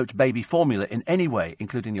cannot promote baby formula in any way,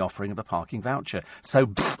 including the offering of a parking voucher. So,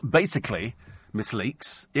 basically, Miss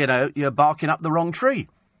Leeks, you're barking up the wrong tree.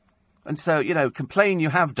 And so, complain you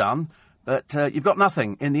have done, but you've got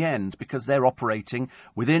nothing in the end because they're operating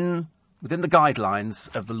within the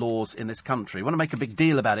guidelines of the laws in this country. You want to make a big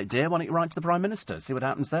deal about it, dear? Why don't you write to the Prime Minister, see what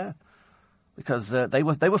happens there? Because they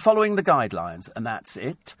were following the guidelines, and that's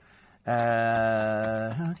it.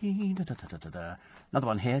 Another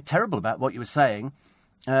one here, terrible about what you were saying,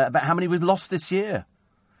 about how many we've lost this year.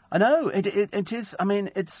 I know, it is, I mean,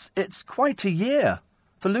 it's quite a year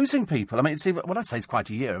for losing people. I mean, see, when I say it's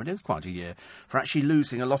quite a year, it is quite a year for actually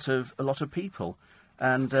losing a lot of people.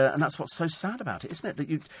 And that's what's so sad about it, isn't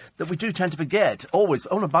it? That we do tend to forget always.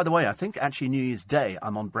 Oh, no, by the way, I think actually New Year's Day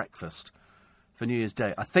I'm on breakfast for New Year's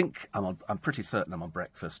Day. I think I'm pretty certain I'm on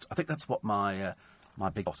breakfast. I think that's what my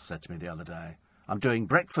big boss said to me the other day. I'm doing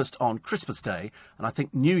breakfast on Christmas Day, and I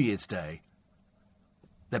think New Year's Day.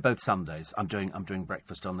 They're both Sundays. I'm doing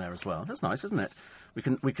breakfast on there as well. That's nice, isn't it? We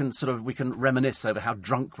can reminisce over how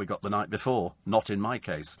drunk we got the night before. Not in my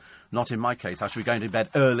case. Not in my case. I should be going to bed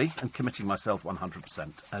early and committing myself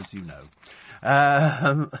 100%, as you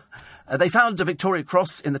know. They found a Victoria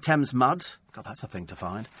Cross in the Thames mud. God, that's a thing to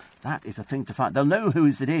find. That is a thing to find. They'll know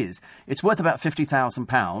whose it is. It's worth about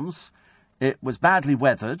 £50,000. It was badly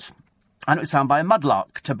weathered. And it was found by a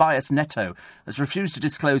mudlark. Tobias Netto has refused to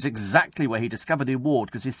disclose exactly where he discovered the award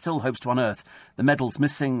because he still hopes to unearth the medal's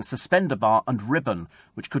missing suspender bar and ribbon,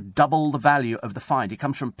 which could double the value of the find. He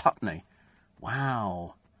comes from Putney.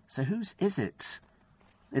 Wow. So whose is it?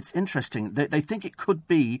 It's interesting. They think it could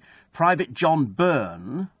be Private John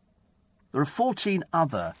Byrne. There are 14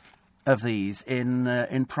 other of these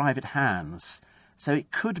in private hands. So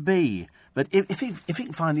it could be. But if he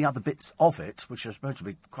can find the other bits of it, which are supposed to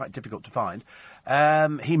be quite difficult to find,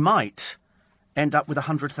 he might end up with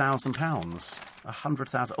 £100,000.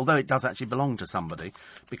 100,000, although it does actually belong to somebody.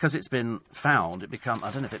 Because it's been found, I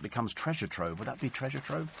don't know if it becomes treasure trove. Would that be treasure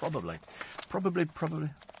trove? Probably. All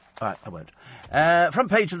right, I won't. Front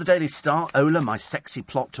page of the Daily Star, Ola, my sexy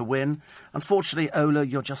plot to win. Unfortunately, Ola,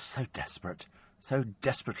 you're just so desperate. So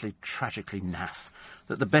desperately, tragically naff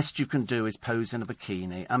that the best you can do is pose in a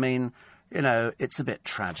bikini. I mean, it's a bit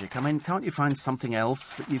tragic. I mean, can't you find something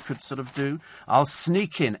else that you could sort of do? I'll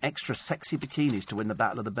sneak in extra sexy bikinis to win the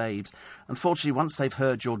Battle of the Babes. Unfortunately, once they've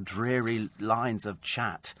heard your dreary lines of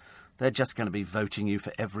chat, they're just going to be voting you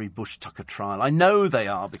for every Bush-Tucker trial. I know they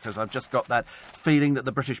are, because I've just got that feeling that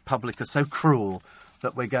the British public are so cruel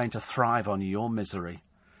that we're going to thrive on your misery.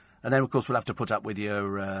 And then, of course, we'll have to put up with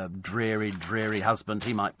your dreary, dreary husband.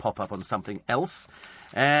 He might pop up on something else.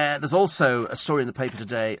 There's also a story in the paper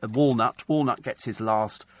today, Walnut. Walnut gets his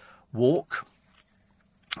last walk.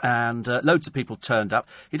 And loads of people turned up.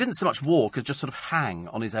 He didn't so much walk as just sort of hang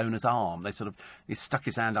on his owner's arm. He stuck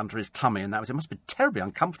his hand under his tummy, and it must have been terribly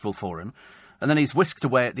uncomfortable for him. And then he's whisked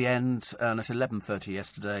away at the end, and at 11:30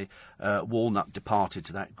 yesterday, Walnut departed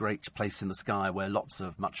to that great place in the sky where lots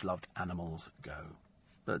of much-loved animals go.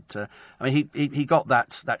 But, he got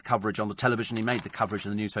that coverage on the television. He made the coverage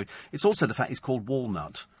in the newspaper. It's also the fact he's called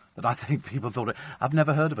Walnut that I think people thought... I've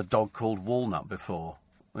never heard of a dog called Walnut before.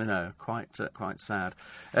 Quite sad.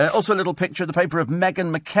 Also a little picture in the paper of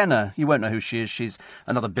Megan McKenna. You won't know who she is. She's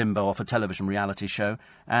another bimbo off a television reality show.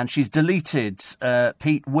 And she's deleted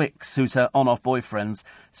Pete Wicks, who's her on-off boyfriend's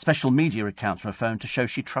special media account from her phone to show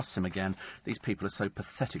she trusts him again. These people are so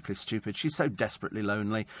pathetically stupid. She's so desperately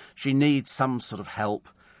lonely. She needs some sort of help.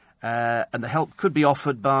 And the help could be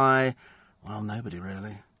offered by, well, nobody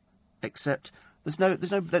really. Except...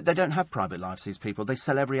 they don't have private lives, these people. They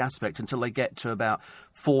sell every aspect until they get to about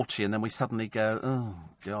 40, and then we suddenly go, oh,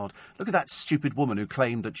 God. Look at that stupid woman who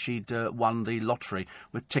claimed that she'd won the lottery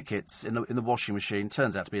with tickets in the washing machine.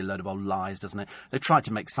 Turns out to be a load of old lies, doesn't it? They tried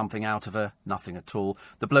to make something out of her. Nothing at all.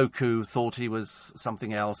 The bloke who thought he was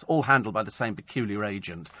something else, all handled by the same peculiar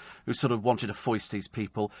agent who sort of wanted to foist these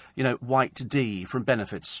people. White D from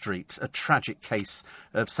Benefit Street, a tragic case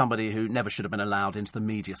of somebody who never should have been allowed into the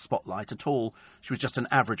media spotlight at all. She was just an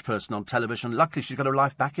average person on television. Luckily, she's got her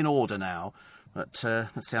life back in order now. But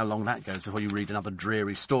let's see how long that goes before you read another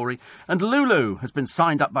dreary story. And Lulu has been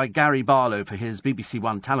signed up by Gary Barlow for his BBC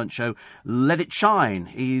One talent show, Let It Shine.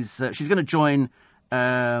 She's going to join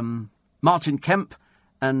Martin Kemp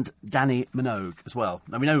and Danny Minogue as well.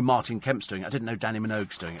 Now, we know Martin Kemp's doing it. I didn't know Danny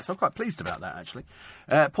Minogue's doing it, so I'm quite pleased about that, actually.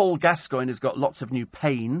 Paul Gascoigne has got lots of new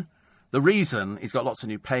pain. The reason he's got lots of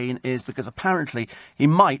new pain is because apparently he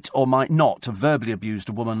might or might not have verbally abused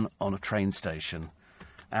a woman on a train station.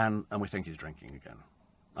 And we think he's drinking again.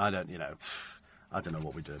 I don't know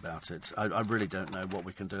what we do about it. I really don't know what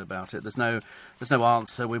we can do about it. There's no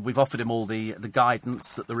answer. We've offered him all the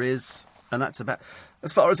guidance that there is, and that's about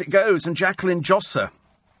as far as it goes. And Jacqueline Josser,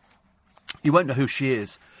 you won't know who she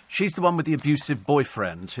is. She's the one with the abusive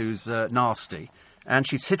boyfriend who's nasty. And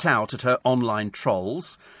she's hit out at her online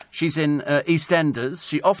trolls. She's in EastEnders.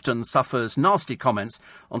 She often suffers nasty comments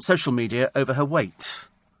on social media over her weight.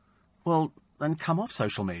 Well, then come off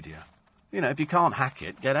social media. If you can't hack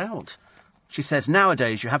it, get out. She says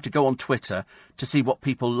nowadays you have to go on Twitter to see what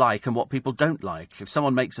people like and what people don't like. If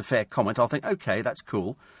someone makes a fair comment, I'll think, OK, that's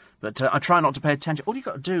cool. But I try not to pay attention. All you've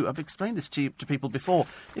got to do, I've explained this to people before,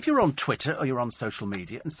 if you're on Twitter or you're on social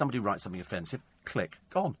media and somebody writes something offensive, click,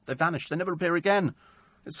 gone. They vanish. They never appear again.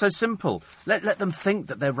 It's so simple. Let them think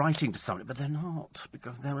that they're writing to somebody, but they're not,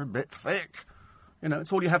 because they're a bit thick.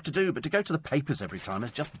 It's all you have to do. But to go to the papers every time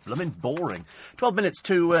is just blooming boring. 12 minutes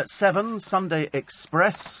to 7, Sunday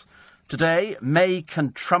Express. Today, May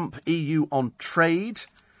can trump EU on trade.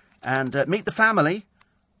 And meet the family.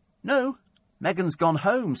 No, Meghan's gone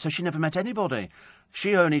home, so she never met anybody.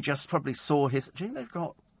 She only just probably saw his... Do you think they've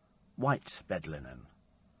got white bed linen?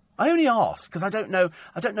 I only ask, because I don't know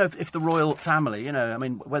if the royal family,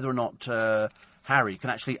 whether or not Harry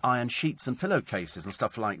can actually iron sheets and pillowcases and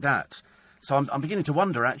stuff like that. So I'm beginning to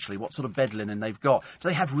wonder, actually, what sort of bed linen they've got. Do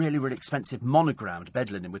they have really, really expensive monogrammed bed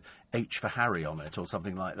linen with H for Harry on it or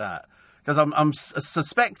something like that? Because I'm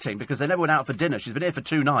suspecting, because they never went out for dinner. She's been here for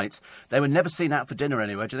 2 nights. They were never seen out for dinner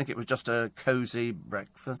anyway. Do you think it was just a cosy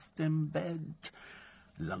breakfast in bed,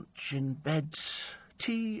 lunch in bed,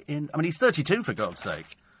 tea in... he's 32, for God's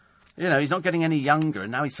sake. He's not getting any younger,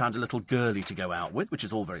 and now he's found a little girlie to go out with, which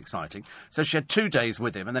is all very exciting. So she had 2 days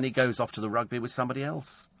with him, and then he goes off to the rugby with somebody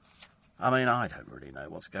else. I don't really know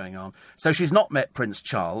what's going on. So she's not met Prince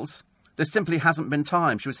Charles. There simply hasn't been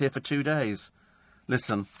time. She was here for 2 days.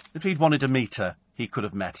 Listen, if he'd wanted to meet her, he could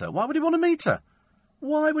have met her. Why would he want to meet her?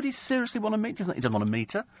 Why would he seriously want to meet her? He doesn't want to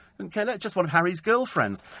meet her. Okay, that's just one of Harry's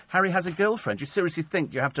girlfriends. Harry has a girlfriend. You seriously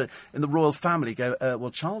think you have to, in the royal family, go,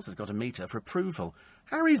 well, Charles has got to meet her for approval.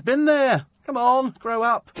 Harry's been there. Come on, grow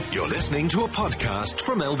up. You're listening to a podcast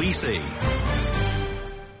from LBC.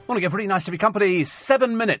 Morning, everybody. Nice to be company.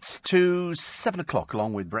 7 minutes to 7 o'clock,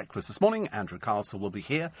 along with breakfast this morning. Andrew Castle will be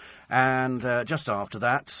here. And just after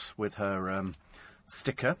that, with her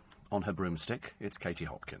sticker on her broomstick. It's Katie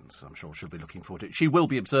Hopkins. I'm sure she'll be looking forward to it. She will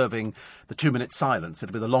be observing the 2-minute silence.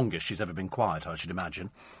 It'll be the longest she's ever been quiet, I should imagine.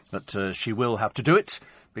 But she will have to do it,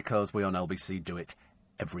 because we on LBC do it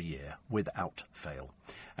every year, without fail.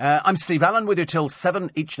 I'm Steve Allen, with you till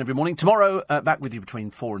 7 each and every morning. Tomorrow, back with you between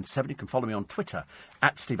 4 and 7. You can follow me on Twitter,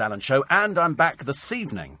 @Steve Allen Show. And I'm back this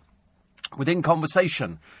evening with In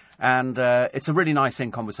Conversation. And it's a really nice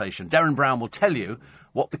In Conversation. Darren Brown will tell you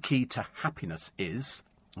what the key to happiness is.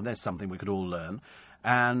 And there's something we could all learn.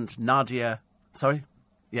 And Nadia... Sorry?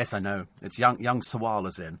 Yes, I know. It's young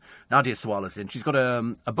Sawala's in. Nadia Sawala's in. She's got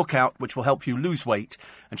a book out which will help you lose weight.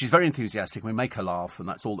 And she's very enthusiastic. We make her laugh, and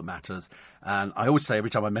that's all that matters. And I always say every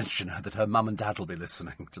time I mention her that her mum and dad will be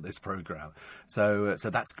listening to this programme. So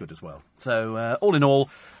that's good as well. So all in all,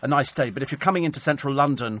 a nice day. But if you're coming into central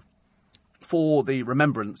London for the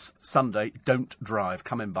Remembrance Sunday, don't drive.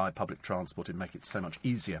 Come in by public transport. It'd make it so much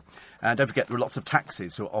easier. And don't forget, there are lots of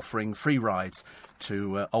taxis who are offering free rides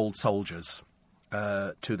to old soldiers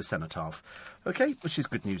to the cenotaph. OK, which is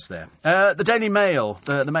good news there. The Daily Mail,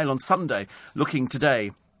 the Mail on Sunday, looking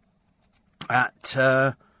today at...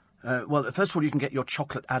 well, first of all, you can get your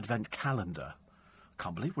chocolate advent calendar.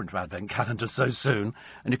 Can't believe we're into advent calendar so soon.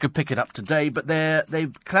 And you can pick it up today. But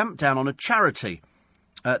they've clamped down on a charity.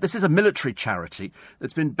 This is a military charity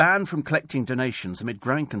that's been banned from collecting donations amid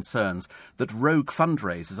growing concerns that rogue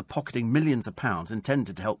fundraisers are pocketing millions of pounds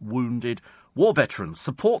intended to help wounded war veterans.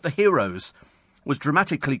 Support the Heroes was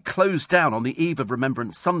dramatically closed down on the eve of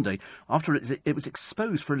Remembrance Sunday after it was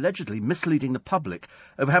exposed for allegedly misleading the public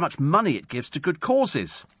over how much money it gives to good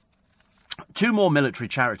causes. 2 more military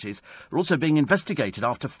charities are also being investigated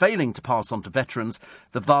after failing to pass on to veterans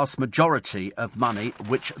the vast majority of money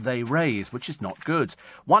which they raise, which is not good.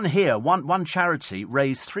 One charity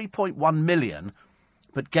raised £3.1 million,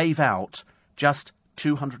 but gave out just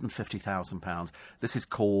 £250,000. This is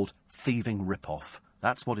called thieving rip-off.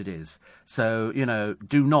 That's what it is. So,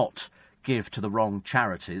 do not give to the wrong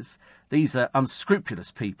charities. These are unscrupulous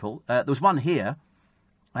people. There was one here.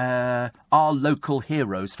 Our Local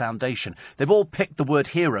Heroes Foundation. They've all picked the word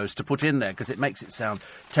heroes to put in there because it makes it sound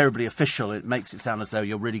terribly official. It makes it sound as though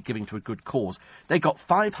you're really giving to a good cause. They got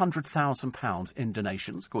 £500,000 in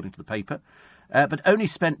donations, according to the paper, but only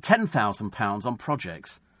spent £10,000 on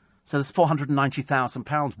projects. So there's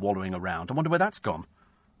 £490,000 wallowing around. I wonder where that's gone.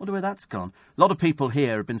 A lot of people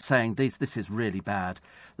here have been saying this is really bad.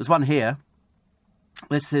 There's one here.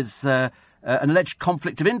 This is... an alleged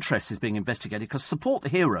conflict of interest is being investigated because Support the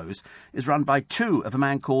Heroes is run by 2 of a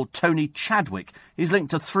man called Tony Chadwick. He's linked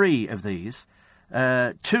to 3 of these,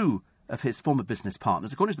 2 of his former business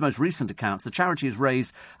partners. According to the most recent accounts, the charity has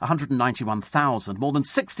raised £191,000. More than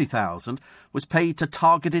 £60,000 was paid to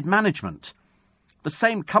targeted management. The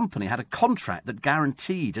same company had a contract that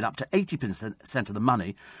guaranteed up to 80% of the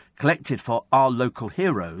money collected for Our Local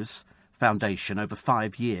Heroes Foundation over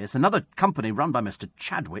 5 years. Another company run by Mr.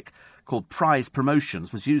 Chadwick, called Prize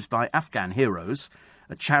Promotions, was used by Afghan Heroes,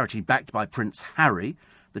 a charity backed by Prince Harry.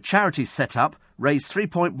 The charity set up raised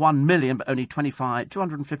 £3.1 million, but only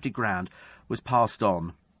 250 grand was passed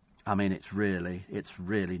on. I mean, it's really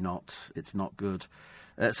not good.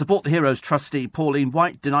 Support the Heroes trustee Pauline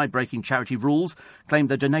White denied breaking charity rules, claimed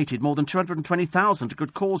they donated more than £220,000 to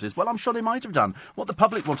good causes. Well, I'm sure they might have done. What the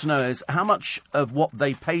public want to know is how much of what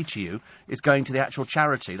they pay to you is going to the actual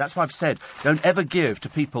charity. That's why I've said don't ever give to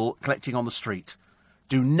people collecting on the street.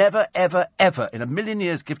 Do never, ever, ever in a million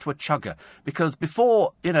years give to a chugger, because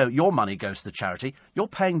before, your money goes to the charity, you're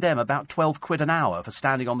paying them about 12 quid an hour for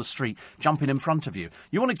standing on the street, jumping in front of you.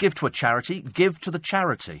 You want to give to a charity, give to the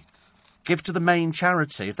charity. Give to the main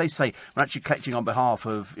charity. If they say, we're actually collecting on behalf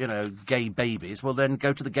of, gay babies, well, then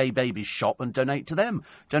go to the gay babies shop and donate to them.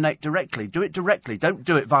 Donate directly. Do it directly. Don't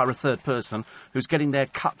do it via a third person who's getting their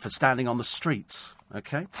cut for standing on the streets.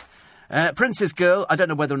 OK? Princess Girl, I don't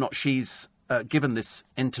know whether or not she's given this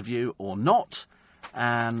interview or not.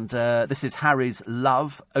 And this is Harry's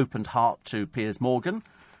love, opened heart to Piers Morgan,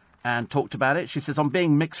 and talked about it. She says, on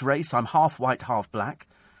being mixed race, I'm half white, half black.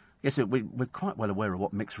 Yes, we're quite well aware of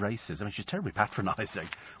what mixed race is. I mean, she's terribly patronising.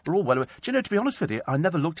 We're all well aware. Do you know, to be honest with you, I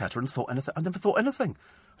never looked at her and thought anything. I never thought anything.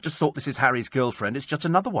 I just thought this is Harry's girlfriend. It's just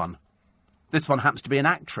another one. This one happens to be an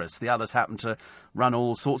actress. The others happen to run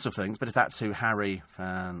all sorts of things. But if that's who Harry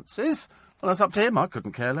fancies, well, that's up to him. I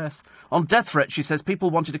couldn't care less. On death threat, she says,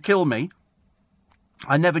 people wanted to kill me.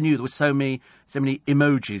 I never knew there were so many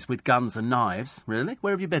emojis with guns and knives. Really?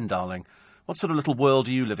 Where have you been, darling? What sort of little world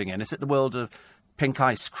are you living in? Is it the world of pink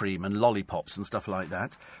ice cream and lollipops and stuff like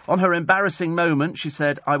that? On her embarrassing moment, she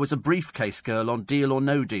said, I was a briefcase girl on Deal or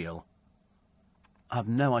No Deal. I have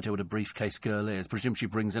no idea what a briefcase girl is. Presume she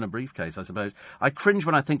brings in a briefcase, I suppose. I cringe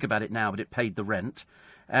when I think about it now, but it paid the rent.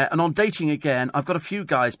 And on dating again, I've got a few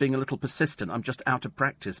guys being a little persistent. I'm just out of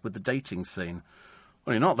practice with the dating scene.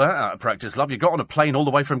 Well, you're not that out of practice, love. You got on a plane all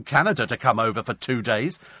the way from Canada to come over for 2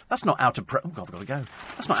 days. That's not out of Oh, God, I've got to go.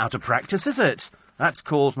 That's not out of practice, is it? That's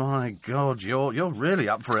called, my God, you're really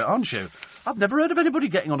up for it, aren't you? I've never heard of anybody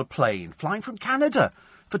getting on a plane, flying from Canada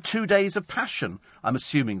for 2 days of passion. I'm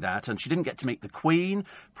assuming that. And she didn't get to meet the Queen,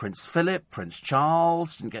 Prince Philip, Prince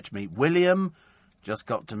Charles. She didn't get to meet William. Just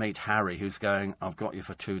got to meet Harry, who's going, I've got you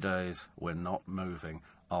for 2 days. We're not moving.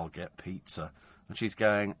 I'll get pizza. And she's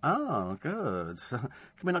going, oh, good. Can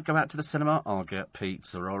we not go out to the cinema? I'll get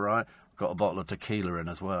pizza, all right. Got a bottle of tequila in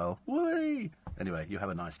as well. Whee! Anyway, you have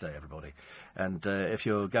a nice day, everybody. And if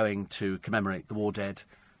you're going to commemorate the war dead,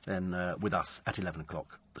 then with us at 11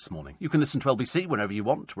 o'clock this morning. You can listen to LBC whenever you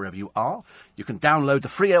want, wherever you are. You can download the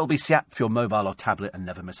free LBC app for your mobile or tablet and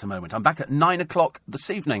never miss a moment. I'm back at 9 o'clock this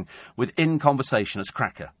evening with In Conversation as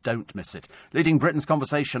Cracker. Don't miss it. Leading Britain's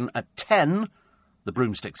conversation at 10... the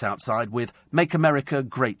broomsticks outside with Make America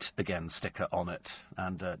Great Again sticker on it.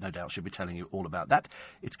 And no doubt she'll be telling you all about that.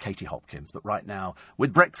 It's Katie Hopkins. But right now,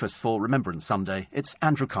 with breakfast for Remembrance Sunday, it's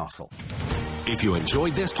Andrew Castle. If you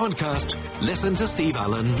enjoyed this podcast, listen to Steve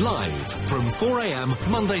Allen live from 4 a.m.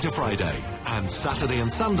 Monday to Friday and Saturday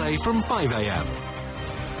and Sunday from 5 a.m.